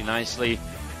pretty nicely.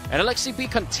 And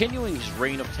LXCP continuing his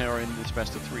reign of terror in this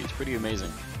best of three. It's pretty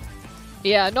amazing.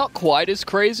 Yeah, not quite as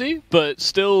crazy, but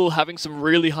still having some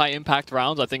really high impact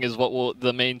rounds, I think, is what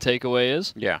the main takeaway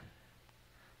is. Yeah.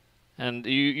 And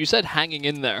you said hanging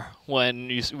in there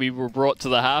when we were brought to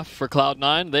the half for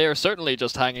Cloud9. They are certainly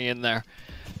just hanging in there.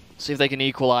 See if they can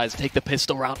equalize, take the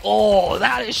pistol round. Oh,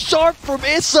 that is sharp from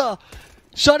Issa!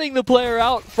 Shutting the player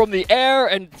out from the air,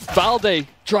 and Valde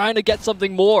trying to get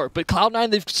something more. But Cloud9,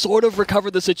 they've sort of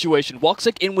recovered the situation.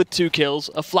 Woxic in with 2 kills.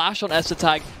 A flash on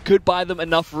Esatag could buy them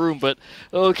enough room, but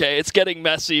okay, it's getting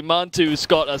messy. Mantu's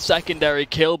got a secondary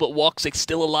kill, but Woxic's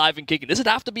still alive and kicking. Does it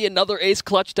have to be another ace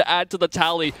clutch to add to the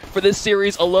tally for this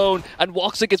series alone? And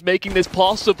Woxic is making this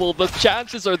possible. The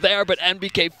chances are there, but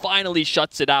MBK finally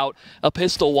shuts it out. A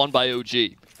pistol won by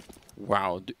OG.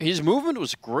 Wow, his movement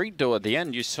was great though at the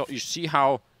end. You see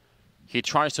how he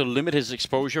tries to limit his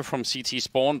exposure from CT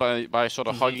spawn by sort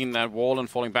of hugging that wall and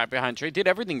falling back behind. So he did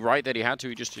everything right that he had to.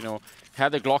 He just,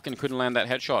 had the Glock and couldn't land that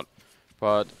headshot.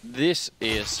 But this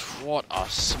is, what a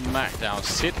smackdown.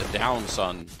 Sit down,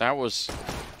 son. That was,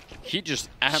 he just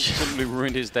absolutely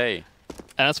ruined his day.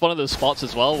 And that's one of those spots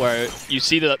as well where you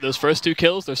see that those first 2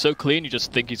 kills, they're so clean, you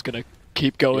just think he's going to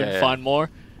keep going, find more.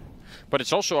 But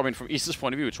it's also, from Easter's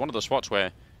point of view, it's one of those spots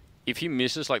where if he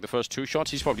misses like the first 2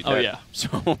 shots, he's probably dead. Oh yeah.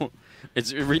 So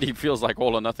it really feels like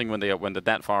all or nothing when they're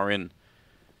that far in.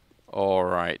 All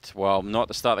right. Well, not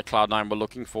the start that Cloud9 were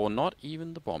looking for. Not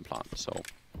even the bomb plant. So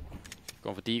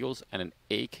going for Deagles and an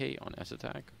AK on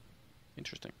S-Attack.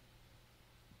 Interesting.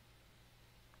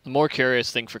 The more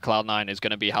curious thing for Cloud9 is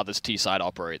going to be how this T side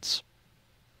operates.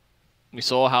 We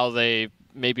saw how they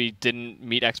maybe didn't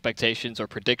meet expectations or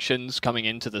predictions coming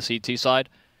into the CT side.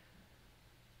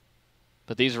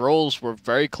 But these roles were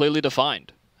very clearly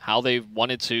defined. How they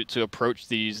wanted to approach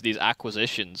these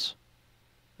acquisitions.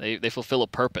 They fulfill a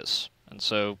purpose. And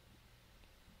so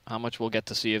how much we'll get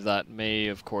to see of that may,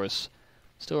 of course,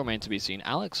 still remain to be seen.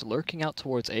 Alex lurking out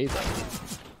towards A, though.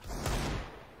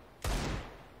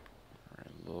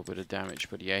 A little bit of damage,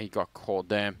 but yeah, he got caught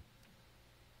there.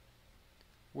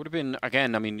 Would have been,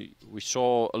 again, I mean, we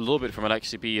saw a little bit from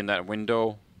Alexi B in that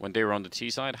window when they were on the T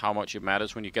side, how much it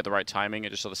matters when you get the right timing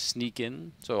and just sort of sneak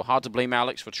in. So hard to blame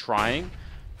Alex for trying.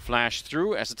 Flash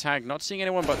through as a tag, not seeing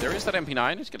anyone, but there is that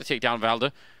MP9. It's going to take down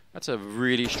Valder. That's a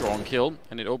really strong kill,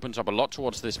 and it opens up a lot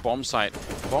towards this bomb site.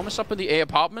 Bomb is up in the A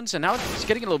apartments, and now it's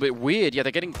getting a little bit weird. Yeah,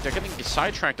 they're getting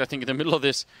sidetracked, I think, in the middle of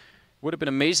this. Would have been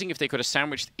amazing if they could have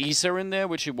sandwiched Isa in there,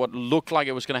 which is what looked like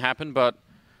it was going to happen, but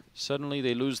suddenly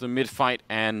they lose the mid-fight,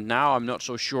 and now I'm not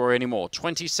so sure anymore.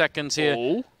 20 seconds here.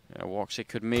 Oh. Yeah, Woxic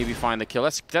could maybe find the kill.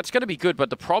 That's going to be good, but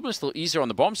the problem is still Isa on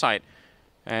the bomb site.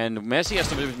 And Messi has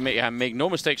to make no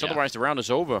mistakes, otherwise the round is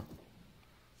over.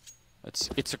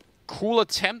 It's a cool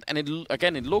attempt, and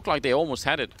again, it looked like they almost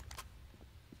had it.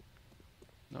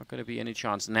 Not going to be any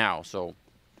chance now, so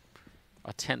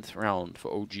a 10th round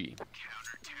for OG.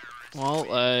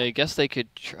 Well, I guess they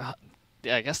could try.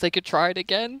 Yeah, I guess they could try it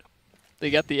again.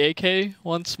 They got the AK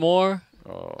once more.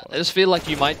 Oh. I just feel like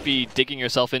you might be digging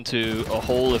yourself into a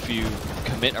hole if you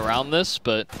commit around this,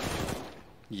 but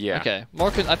yeah. Okay,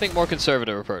 I think more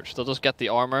conservative approach. They'll just get the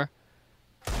armor.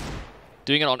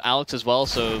 Doing it on Alex as well,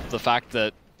 so the fact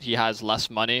that he has less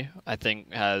money, I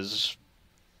think, has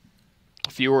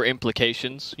fewer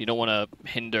implications. You don't want to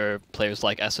hinder players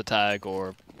like S-Attack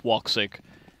or Woxic.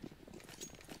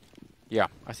 Yeah,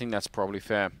 I think that's probably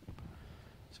fair.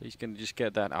 So he's going to just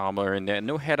get that armor in there.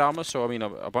 No head armor, so I mean,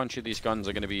 a bunch of these guns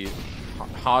are going to be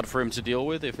hard for him to deal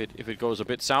with if it goes a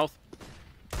bit south.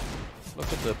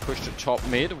 Look at the push to top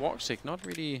mid. Woxic not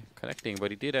really connecting,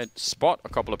 but he did spot a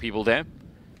couple of people there.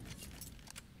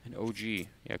 And OG,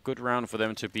 yeah, good round for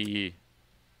them to be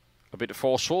a bit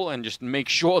forceful and just make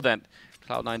sure that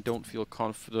Cloud9 don't feel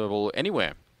comfortable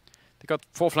anywhere. They got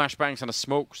 4 flashbangs and a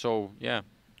smoke, so yeah.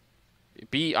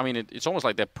 B, I mean, it's almost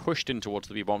like they're pushed in towards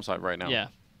the B bomb site right now. Yeah.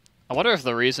 I wonder if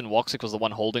the reason Woxic was the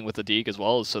one holding with the Deeg as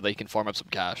well is so they can farm up some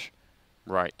cash.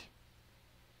 Right.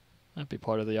 That'd be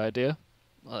part of the idea.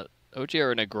 OG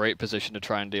are in a great position to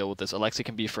try and deal with this. Alexi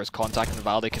can be first contact, and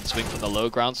Valde can swing from the low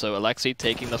ground, so Alexi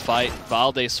taking the fight.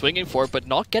 Valde swinging for it, but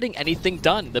not getting anything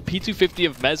done. The P250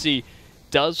 of Mezzi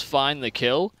does find the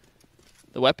kill.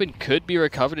 The weapon could be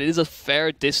recovered. It is a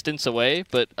fair distance away,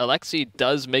 but Alexi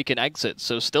does make an exit,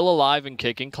 so still alive and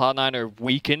kicking. Cloud9 are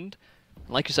weakened.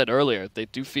 Like you said earlier, they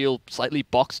do feel slightly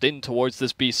boxed in towards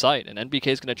this B site, and NBK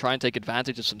is going to try and take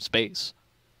advantage of some space.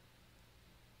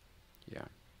 Yeah,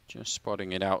 just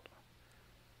spotting it out.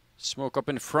 Smoke up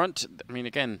in front. I mean,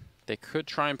 again, they could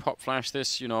try and pop flash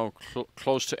this, you know,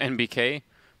 close to NBK,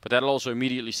 but that'll also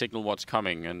immediately signal what's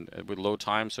coming, and with low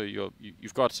time, so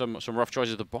you've got some rough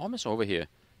choices. The bomb is over here.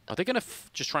 Are they going to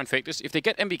just try and fake this? If they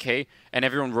get NBK and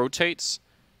everyone rotates,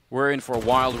 we're in for a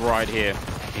wild ride here.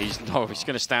 He's going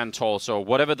to stand tall, so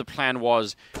whatever the plan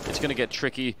was, it's going to get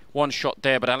tricky. One shot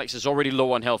there, but Alex is already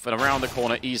low on health, and around the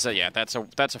corner, Isa, yeah, that's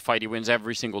a fight he wins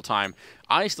every single time.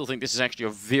 I still think this is actually a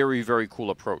very, very cool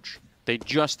approach. They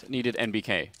just needed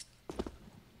NBK.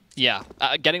 Yeah,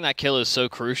 getting that kill is so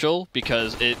crucial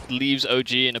because it leaves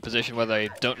OG in a position where they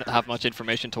don't have much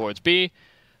information towards B.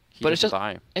 But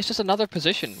it's just another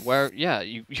position where, yeah,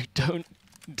 you don't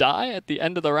die at the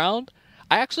end of the round.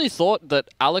 I actually thought that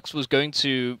Alex was going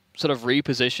to sort of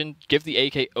reposition, give the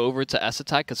AK over to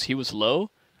S-Attack because he was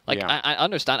low. Like, yeah. I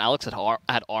understand Alex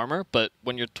had armor, but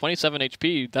when you're 27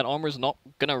 HP, that armor is not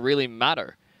going to really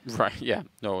matter. Right, yeah.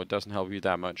 No, it doesn't help you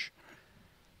that much.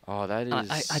 Oh, that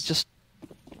is... I just...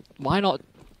 Why not?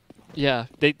 Yeah,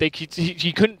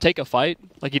 he couldn't take a fight.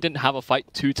 Like, he didn't have a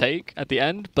fight to take at the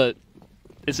end, but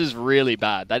this is really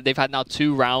bad. They've had now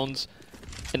 2 rounds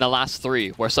in the last 3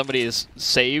 where somebody is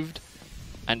saved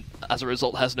and as a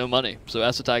result has no money. So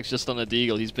S-Attack's just on a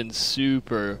deagle. He's been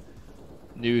super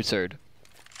neutered.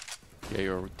 Yeah,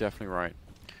 you're definitely right.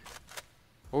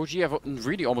 OG have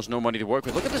really almost no money to work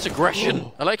with. Look at this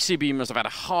aggression. Alexi B must have had a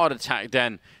hard attack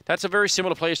then. That's a very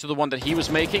similar place to the one that he was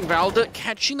making. Valde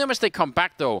catching them as they come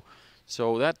back, though.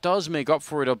 So that does make up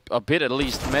for it a bit, at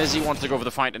least. Mezzi wants to go for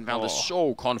the fight, and Valde's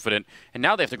so confident. And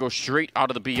now they have to go straight out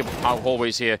of the B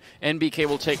hallways here. NBK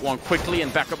will take one quickly,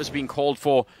 and backup is being called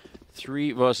for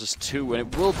 3 versus 2. And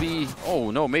it will be...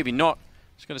 Oh, no, maybe not.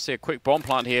 I was going to say a quick bomb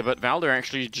plant here, but Valde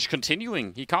actually just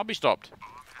continuing. He can't be stopped.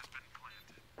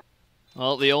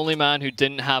 Well, the only man who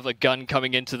didn't have a gun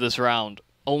coming into this round.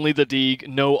 Only the Deeg,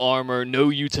 no armor, no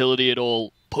utility at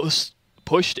all.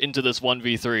 Pushed into this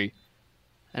 1v3.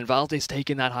 And Valde's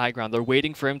taking that high ground. They're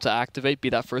waiting for him to activate, be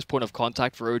that first point of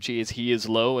contact for OG as he is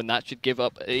low, and that should give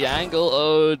up the angle.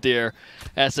 Oh dear.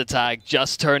 S-Attack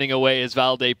just turning away as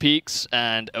Valde peaks,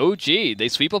 and OG, they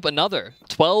sweep up another.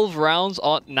 12 rounds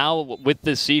on now with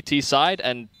the CT side,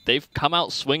 and they've come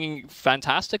out swinging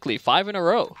fantastically. 5 in a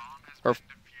row. Or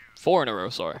 4 in a row,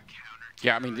 sorry.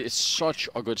 Yeah, I mean, it's such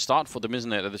a good start for them,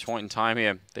 isn't it, at this point in time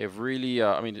here? They've really,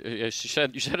 I mean, as you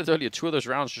said it earlier, 2 of those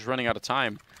rounds just running out of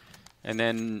time. And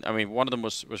then, I mean, one of them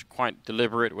was quite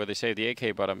deliberate where they saved the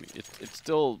AK, but it's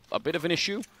still a bit of an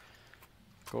issue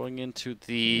going into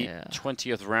the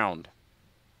 20th round.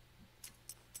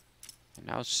 And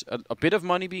now a bit of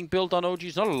money being built on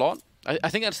OGs, not a lot. I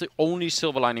think that's the only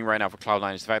silver lining right now for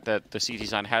Cloud9 is the fact that the CT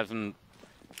side haven't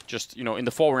just, you know, in the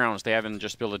 4 rounds, they haven't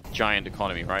just built a giant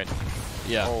economy, right?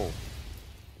 Yeah. Oh.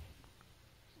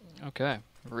 Okay.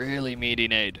 Really meaty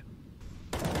nade.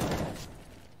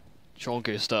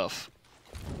 Chunky stuff.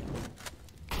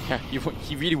 Yeah,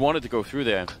 he really wanted to go through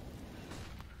there.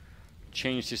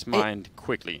 Changed his mind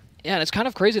quickly. Yeah, and it's kind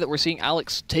of crazy that we're seeing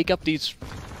Alex take up these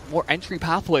more entry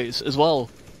pathways as well.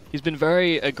 He's been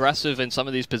very aggressive in some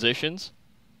of these positions.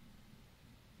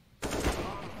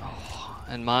 Oh,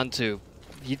 and Mantu,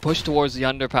 he pushed towards the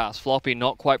underpass. Floppy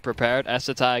not quite prepared.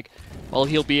 S-Attack, while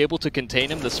he'll be able to contain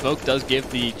him, the smoke does give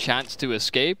the chance to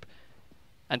escape.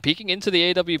 And peeking into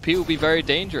the AWP will be very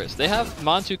dangerous. They have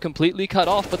Mantu completely cut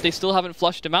off, but they still haven't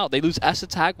flushed him out. They lose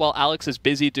S-Attack while Alex is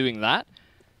busy doing that.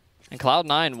 And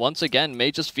Cloud9, once again, may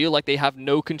just feel like they have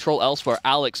no control elsewhere.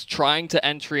 Alex trying to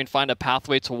entry and find a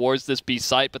pathway towards this B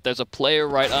site, but there's a player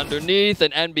right underneath,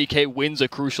 and NBK wins a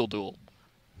crucial duel.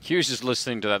 He was just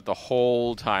listening to that the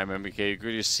whole time, NBK. You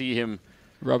could just see him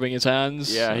rubbing his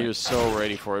hands. Yeah, he was so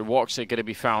ready for it. Walksy going to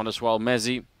be found as well.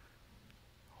 Mezzi,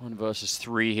 1 versus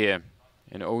 3 here.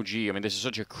 And OG, I mean, this is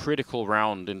such a critical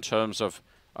round in terms of,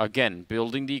 again,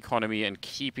 building the economy and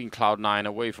keeping Cloud9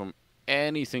 away from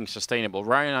anything sustainable.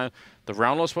 Right now, the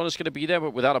round loss one is going to be there,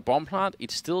 but without a bomb plant,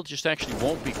 it still just actually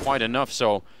won't be quite enough.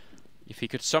 So if he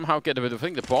could somehow get a bit of, I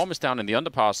think the bomb is down in the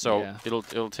underpass, so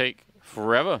it'll take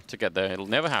forever to get there. It'll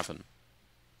never happen.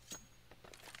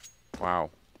 Wow.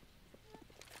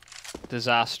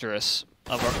 Disastrous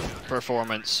of a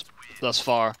performance thus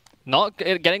far. Not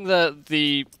getting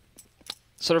the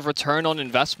sort of return on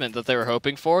investment that they were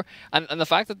hoping for, and the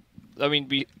fact that, I mean,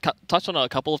 we touched on it a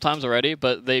couple of times already,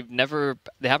 but they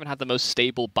haven't had the most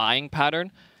stable buying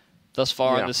pattern thus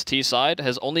far on this T side,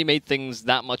 has only made things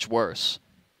that much worse.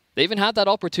 They even had that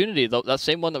opportunity, that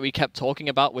same one that we kept talking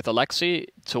about with Alexi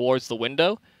towards the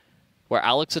window, where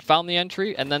Alex had found the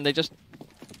entry, and then they just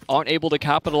aren't able to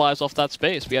capitalize off that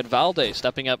space. We had Valde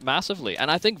stepping up massively,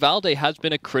 and I think Valde has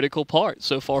been a critical part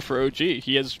so far for OG.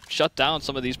 He has shut down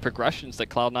some of these progressions that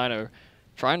Cloud9 are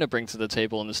trying to bring to the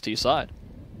table on this T side.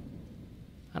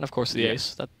 And of course the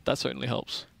ace, that certainly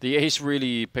helps. The ace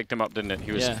really picked him up, didn't it?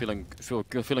 He was feeling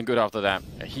good after that.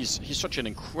 He's such an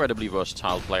incredibly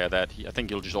versatile player that I think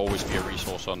he'll just always be a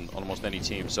resource on almost any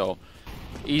team. So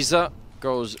Isa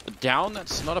goes down.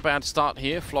 That's not a bad start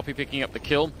here. Floppy picking up the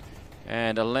kill.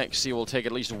 And Alexi will take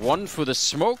at least 1 for the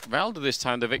smoke. Valde this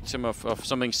time the victim of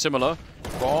something similar.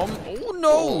 Bomb. Oh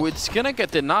no, it's gonna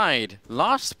get denied.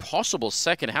 Last possible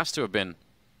second has to have been.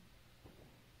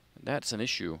 That's an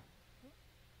issue.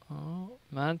 Oh,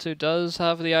 Mantu does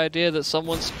have the idea that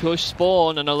someone's pushed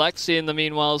spawn, and Alexi in the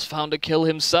meanwhile has found a kill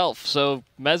himself. So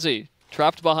Mezzi,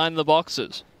 trapped behind the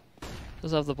boxes.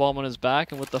 Does have the bomb on his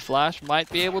back, and with the flash might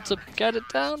be able to get it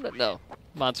down, but no.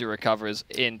 Mantu recovers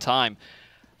in time.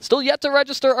 Still yet to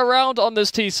register a round on this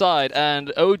T side,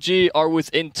 and OG are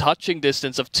within touching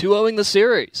distance of 2-0ing the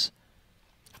series.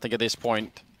 I think at this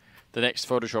point, the next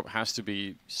Photoshop has to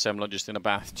be Semler just in a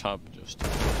bathtub, just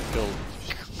filled.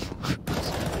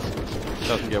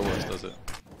 Doesn't get worse, does it?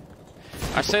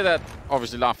 I say that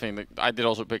obviously laughing. I did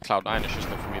also pick Cloud9. It's just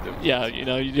not for me to. Yeah, you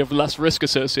know, you have less risk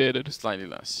associated. Slightly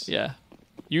less. Yeah.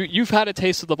 You've had a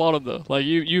taste of the bottom though. Like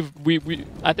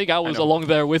I think I was along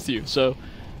there with you. So.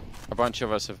 A bunch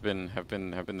of us have been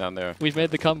down there. We've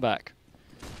made the comeback.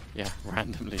 Yeah,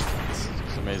 randomly. It's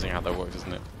It's amazing how that works,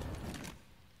 isn't it?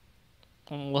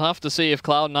 We'll have to see if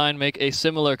Cloud9 make a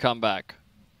similar comeback.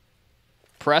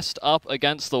 Pressed up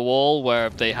against the wall where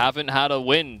they haven't had a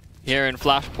win here in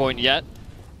Flashpoint yet.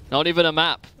 Not even a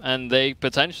map, and they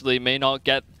potentially may not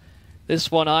get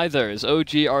this one either, as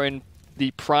OG are in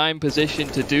the prime position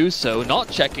to do so. Not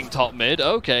checking top mid.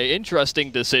 Okay,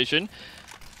 interesting decision.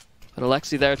 But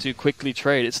Alexi there to quickly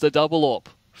trade. It's the double up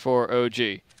for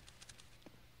OG.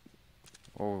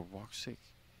 Oh, Woxic.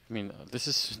 I mean, this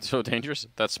is so dangerous.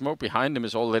 That smoke behind him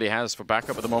is all that he has for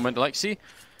backup at the moment. Alexi,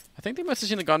 I think they must have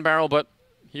seen the gun barrel, but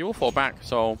he will fall back,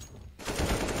 so...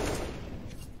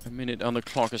 A minute on the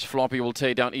clock as Floppy will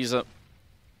take down Isa.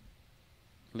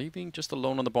 Leaving just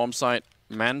alone on the bomb site.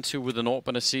 Man2 with an AWP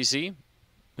and a CC. I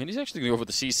mean, he's actually going to go for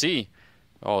the CC.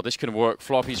 Oh, this can work.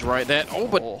 Floppy's right there. Oh,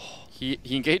 but he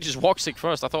engages Woxic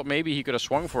first. I thought maybe he could have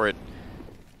swung for it.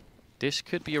 This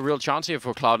could be a real chance here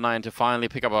for Cloud9 to finally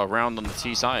pick up a round on the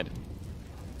T side.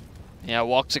 Yeah,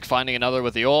 Woxic finding another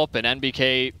with the AWP, and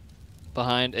NBK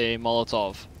behind a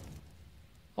Molotov.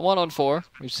 A 1-on-4.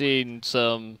 We've seen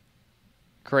some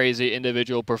crazy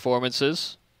individual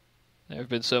performances. There have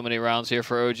been so many rounds here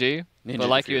for OG. Ninja but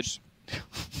like you had,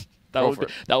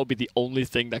 that would be the only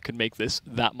thing that could make this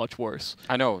that much worse.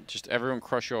 I know. Just everyone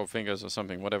crush your fingers or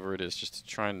something, whatever it is, just to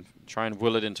try and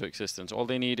will it into existence. All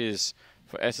they need is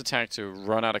for S-Attack to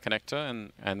run out a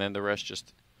connector, and then the rest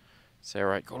just say, all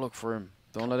right, go look for him.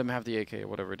 Don't let him have the AK or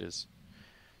whatever it is.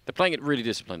 They're playing it really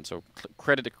disciplined, so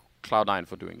credit to Cloud9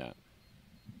 for doing that.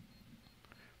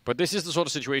 But this is the sort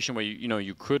of situation where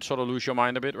you could sort of lose your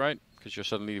mind a bit, right? Because you're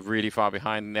suddenly really far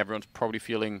behind, and everyone's probably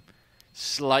feeling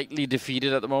slightly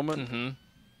defeated at the moment. Mm-hmm.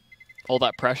 All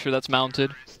that pressure that's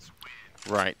mounted.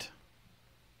 Right.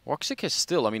 Woxic is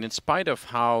still, I mean, in spite of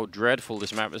how dreadful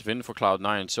this map has been for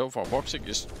Cloud9 so far, Woxic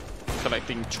is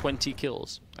collecting 20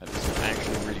 kills. That is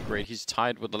actually really great. He's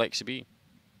tied with Alexi B.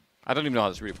 I don't even know how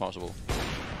that's really possible.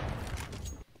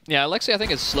 Yeah, Alexi I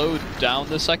think has slowed down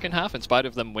the second half in spite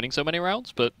of them winning so many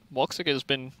rounds, but Woxic has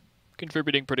been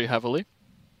contributing pretty heavily.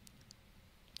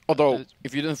 Although,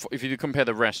 if you compare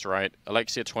the rest, right,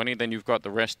 Alexi at 20, then you've got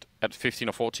the rest at 15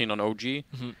 or 14 on OG,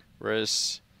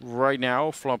 whereas right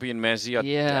now, Floppy and Mezzy are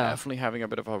definitely having a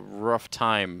bit of a rough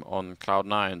time on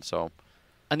Cloud9, so...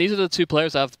 And these are the two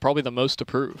players that have probably the most to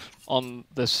prove on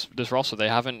this roster. They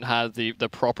haven't had the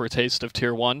proper taste of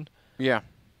Tier 1. Yeah.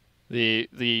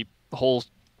 The whole...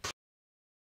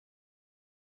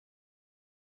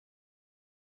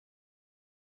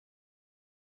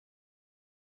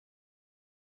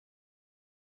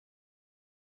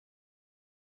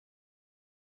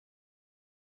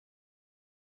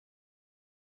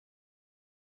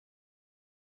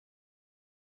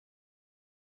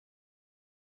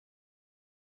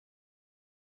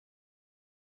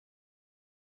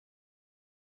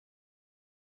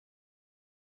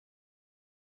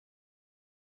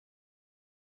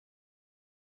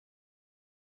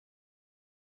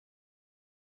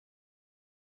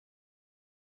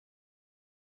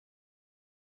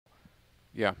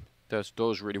 Yeah,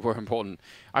 those really were important.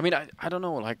 I mean, I don't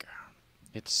know, like,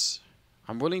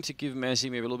 I'm willing to give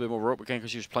Messi maybe a little bit more rope again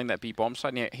because he was playing that B bomb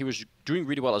side. And he was doing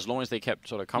really well as long as they kept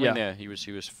sort of coming there. He was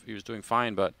doing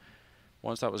fine, but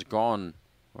once that was gone,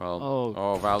 well,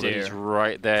 Valden is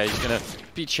right there. He's gonna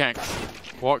be checked.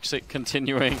 Woxic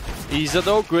continuing. Isa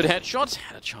though, good headshots.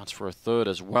 Had a chance for a third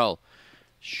as well.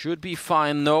 Should be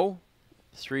fine though.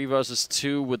 3 versus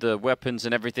 2 with the weapons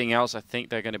and everything else. I think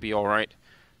they're gonna be all right.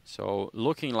 So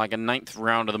looking like a 9th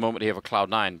round at the moment here for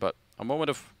Cloud9, but a moment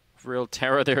of real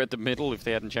terror there at the middle if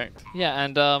they hadn't checked. Yeah,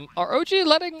 and are OG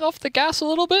letting off the gas a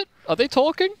little bit? Are they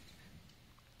talking?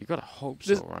 You gotta hope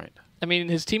so, right? I mean,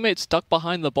 his teammate's stuck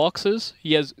behind the boxes.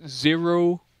 He has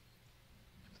zero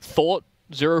thought,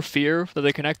 zero fear that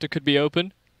the connector could be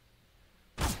open.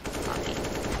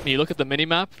 You look at the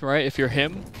minimap, right? If you're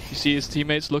him, you see his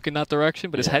teammates look in that direction,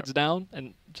 but his head's down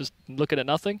and just looking at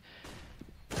nothing.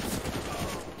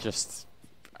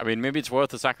 I mean, maybe it's worth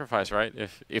the sacrifice, right?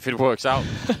 If it works out.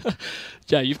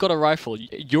 Yeah, you've got a rifle.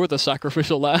 You're the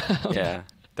sacrificial lamb. Yeah,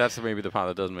 that's maybe the part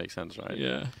that doesn't make sense, right?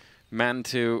 Yeah.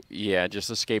 Man2, yeah, just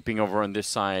escaping over on this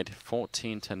side.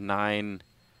 14-9.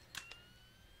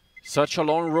 Such a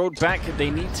long road back. They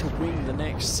need to win the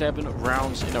next 7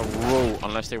 rounds in a row,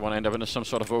 unless they want to end up in some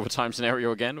sort of overtime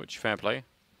scenario again, which fair play,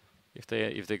 if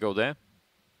they go there.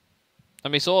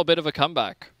 And we saw a bit of a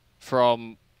comeback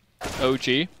from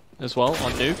OG as well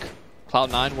on Nuke.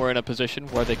 Cloud9 were in a position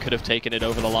where they could have taken it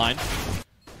over the line.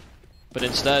 But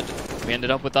instead, we ended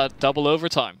up with that double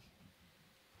overtime.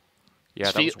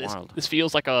 Yeah, that was wild. This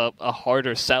feels like a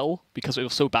harder sell because it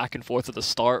was so back and forth at the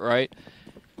start, right?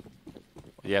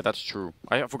 Yeah, that's true.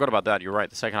 I forgot about that. You're right.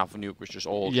 The second half of Nuke was just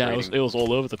all it was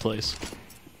all over the place.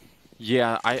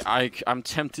 Yeah, I'm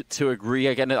tempted to agree.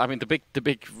 Again, I mean, the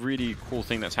big really cool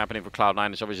thing that's happening for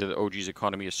Cloud9 is obviously that OG's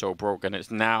economy is so broke, and it's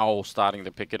now starting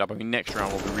to pick it up. I mean, next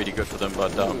round will be really good for them,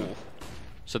 but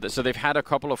so they've had a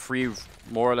couple of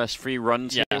more or less free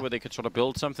runs here where they could sort of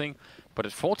build something, but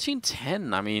at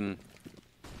 14-10, I mean,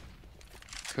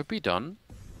 could be done.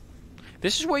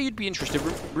 This is where you'd be interested.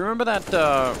 Remember that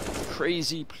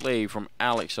crazy play from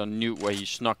Alex on Newt where he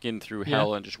snuck in through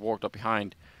hell and just walked up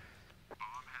behind?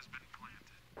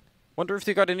 Wonder if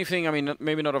they got anything. I mean,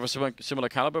 maybe not of a similar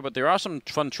caliber, but there are some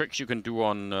fun tricks you can do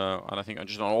on I think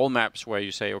just on all maps where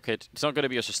you say, okay, it's not going to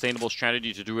be a sustainable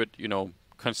strategy to do it, you know,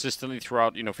 consistently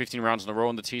throughout, you know, 15 rounds in a row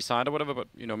on the T side or whatever. But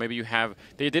you know, maybe you have.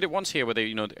 They did it once here where they,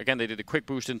 you know, again they did a quick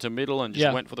boost into middle and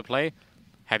just went for the play.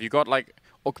 Have you got like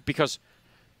because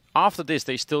after this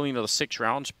they still need another 6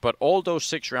 rounds, but all those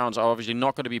 6 rounds are obviously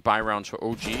not going to be buy rounds for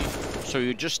OG. So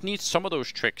you just need some of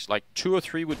those tricks. Like 2 or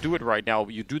 3 would do it right now.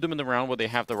 You do them in the round where they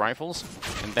have the rifles,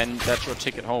 and then that's your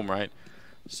ticket home, right?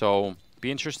 So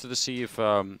be interested to see if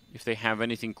they have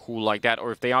anything cool like that,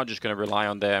 or if they are just going to rely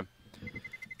on their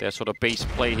sort of base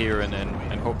play here and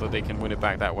hope that they can win it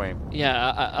back that way.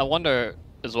 Yeah, I wonder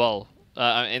as well.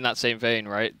 In that same vein,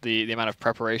 right? The amount of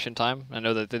preparation time. I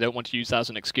know that they don't want to use that as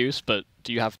an excuse, but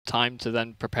do you have time to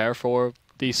then prepare for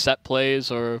these set plays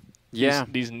or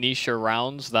these niche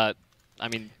rounds that, I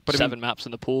mean, but 7 maps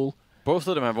in the pool? Both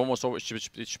of them have almost always,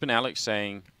 it's been Alex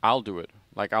saying, I'll do it.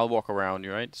 Like, I'll walk around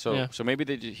you, right? So so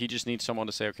maybe he just needs someone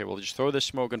to say, okay, well, just throw this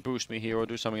smoke and boost me here or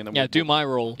do something. And then do my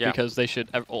role, because they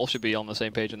all should be on the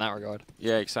same page in that regard.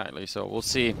 Yeah, exactly. So we'll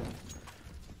see.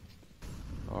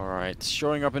 All right,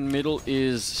 showing up in middle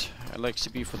is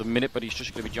Alexibi for the minute, but he's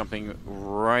just going to be jumping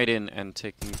right in and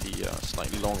taking the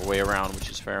slightly longer way around, which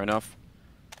is fair enough.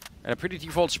 And a pretty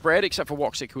default spread, except for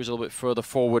Woxic, who's a little bit further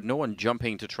forward. No one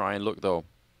jumping to try and look, though.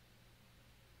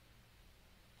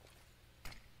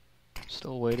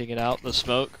 Still waiting it out, the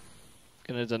smoke.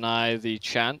 Going to deny the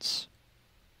chance.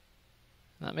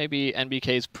 That may be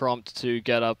NBK's prompt to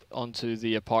get up onto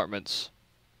the apartments.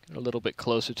 Get a little bit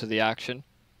closer to the action.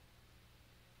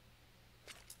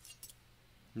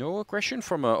 No aggression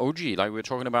from OG, like we were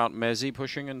talking about Mezzi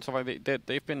pushing and stuff like that.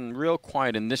 They've been real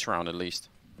quiet in this round, at least.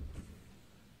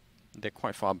 They're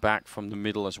quite far back from the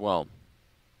middle as well.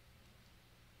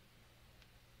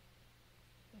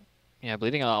 Yeah,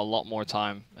 bleeding out a lot more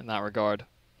time in that regard.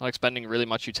 Not expending really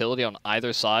much utility on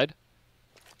either side.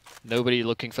 Nobody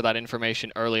looking for that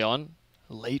information early on.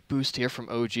 Late boost here from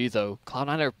OG, though.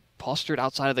 Cloud9 are postured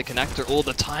outside of the connector. Oh,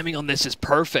 the timing on this is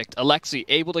perfect. Alexi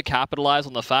able to capitalize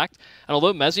on the fact. And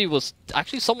although Mezzi was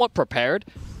actually somewhat prepared,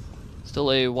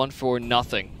 still a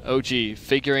 1-for-0. OG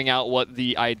figuring out what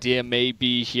the idea may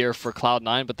be here for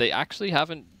Cloud9, but they actually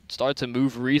haven't started to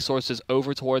move resources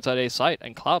over towards that A site.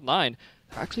 And Cloud9,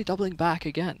 they're actually doubling back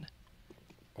again.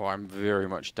 Oh, I'm very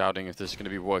much doubting if this is going to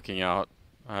be working out.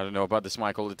 I don't know about this,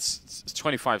 Michael. It's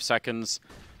 25 seconds.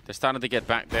 They're starting to get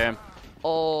back there.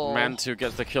 Oh. Mantu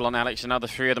gets the kill on Alex. Another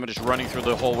 3 of them are just running through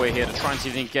the hallway here to try and see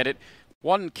if they can get it.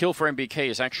 1 kill for MBK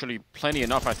is actually plenty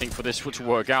enough, I think, for this to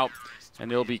work out.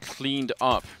 And they'll be cleaned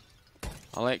up.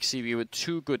 Alexi with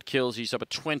 2 good kills. He's up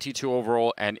at 22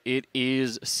 overall. And it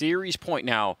is series point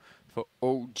now for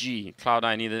OG.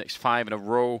 Cloud9 need the next 5 in a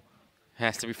row.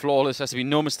 Has to be flawless. Has to be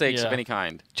no mistakes of any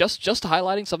kind. Just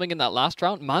highlighting something in that last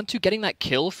round. Mantu getting that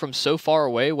kill from so far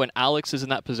away when Alex is in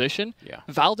that position. Yeah.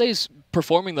 Valdez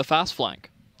performing the fast flank.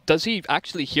 Does he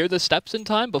actually hear the steps in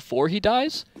time before he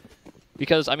dies?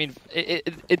 Because, I mean,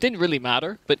 it didn't really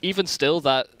matter. But even still,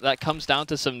 that comes down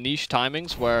to some niche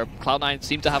timings where Cloud9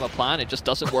 seem to have a plan. It just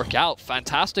doesn't work out.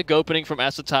 Fantastic opening from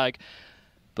Esatag.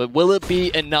 But will it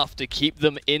be enough to keep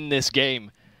them in this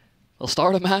game? They'll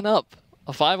start a man up.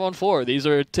 A 5-on-4. These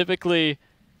are typically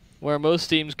where most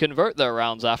teams convert their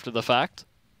rounds after the fact.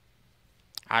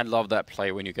 I love that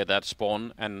play when you get that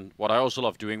spawn. And what I also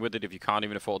love doing with it, if you can't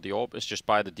even afford the orb, is just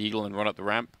buy the deagle and run up the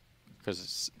ramp.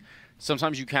 Because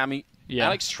sometimes you can.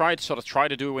 Alex tried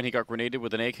to do it when he got grenaded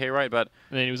with an AK, right? But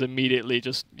and then he was immediately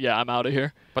just, I'm out of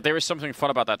here. But there is something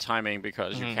fun about that timing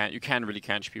because you can really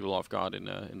catch people off guard in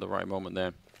the right moment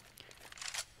there.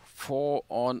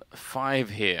 4-on-5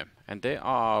 here. And they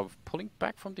are pulling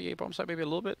back from the A-bomb side maybe a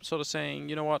little bit, sort of saying,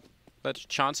 you know what, let's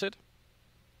chance it.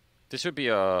 This would be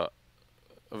a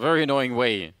very annoying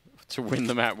way to win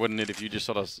the map, wouldn't it, if you just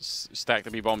sort of stack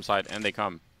the B-bomb side and they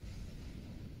come.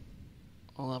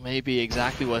 Well, that may be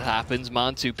exactly what happens.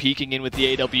 Mantu peeking in with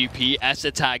the AWP,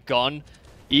 Esatag gone.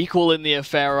 equal in the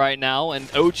affair right now, and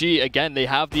OG, again, they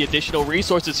have the additional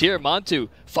resources here. Mantu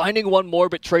finding one more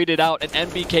but traded out, and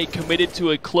NBK committed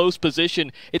to a close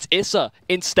position. It's Issa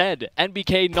instead.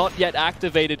 NBK not yet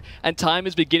activated, and time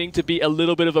is beginning to be a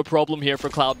little bit of a problem here for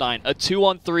Cloud9. A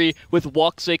 2-on-3 with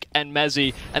Woxic and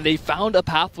Mezzy, and they found a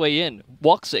pathway in.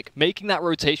 Woxic making that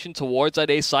rotation towards that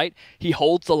A site. He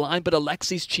holds the line, but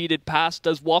Alexi's cheated pass.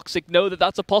 Does Woxic know that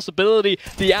that's a possibility?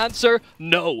 The answer,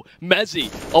 no. Mezzy,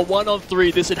 a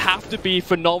 1-on-3. This would have to be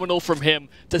phenomenal from him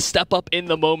to step up in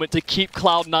the moment, to keep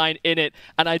Cloud9 in it,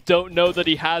 and I don't know that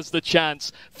he has the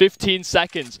chance. 15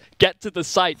 seconds, get to the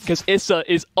site, because Issa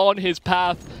is on his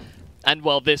path. And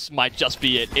well, this might just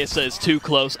be it. Issa is too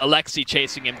close. Alexi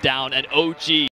chasing him down, and OG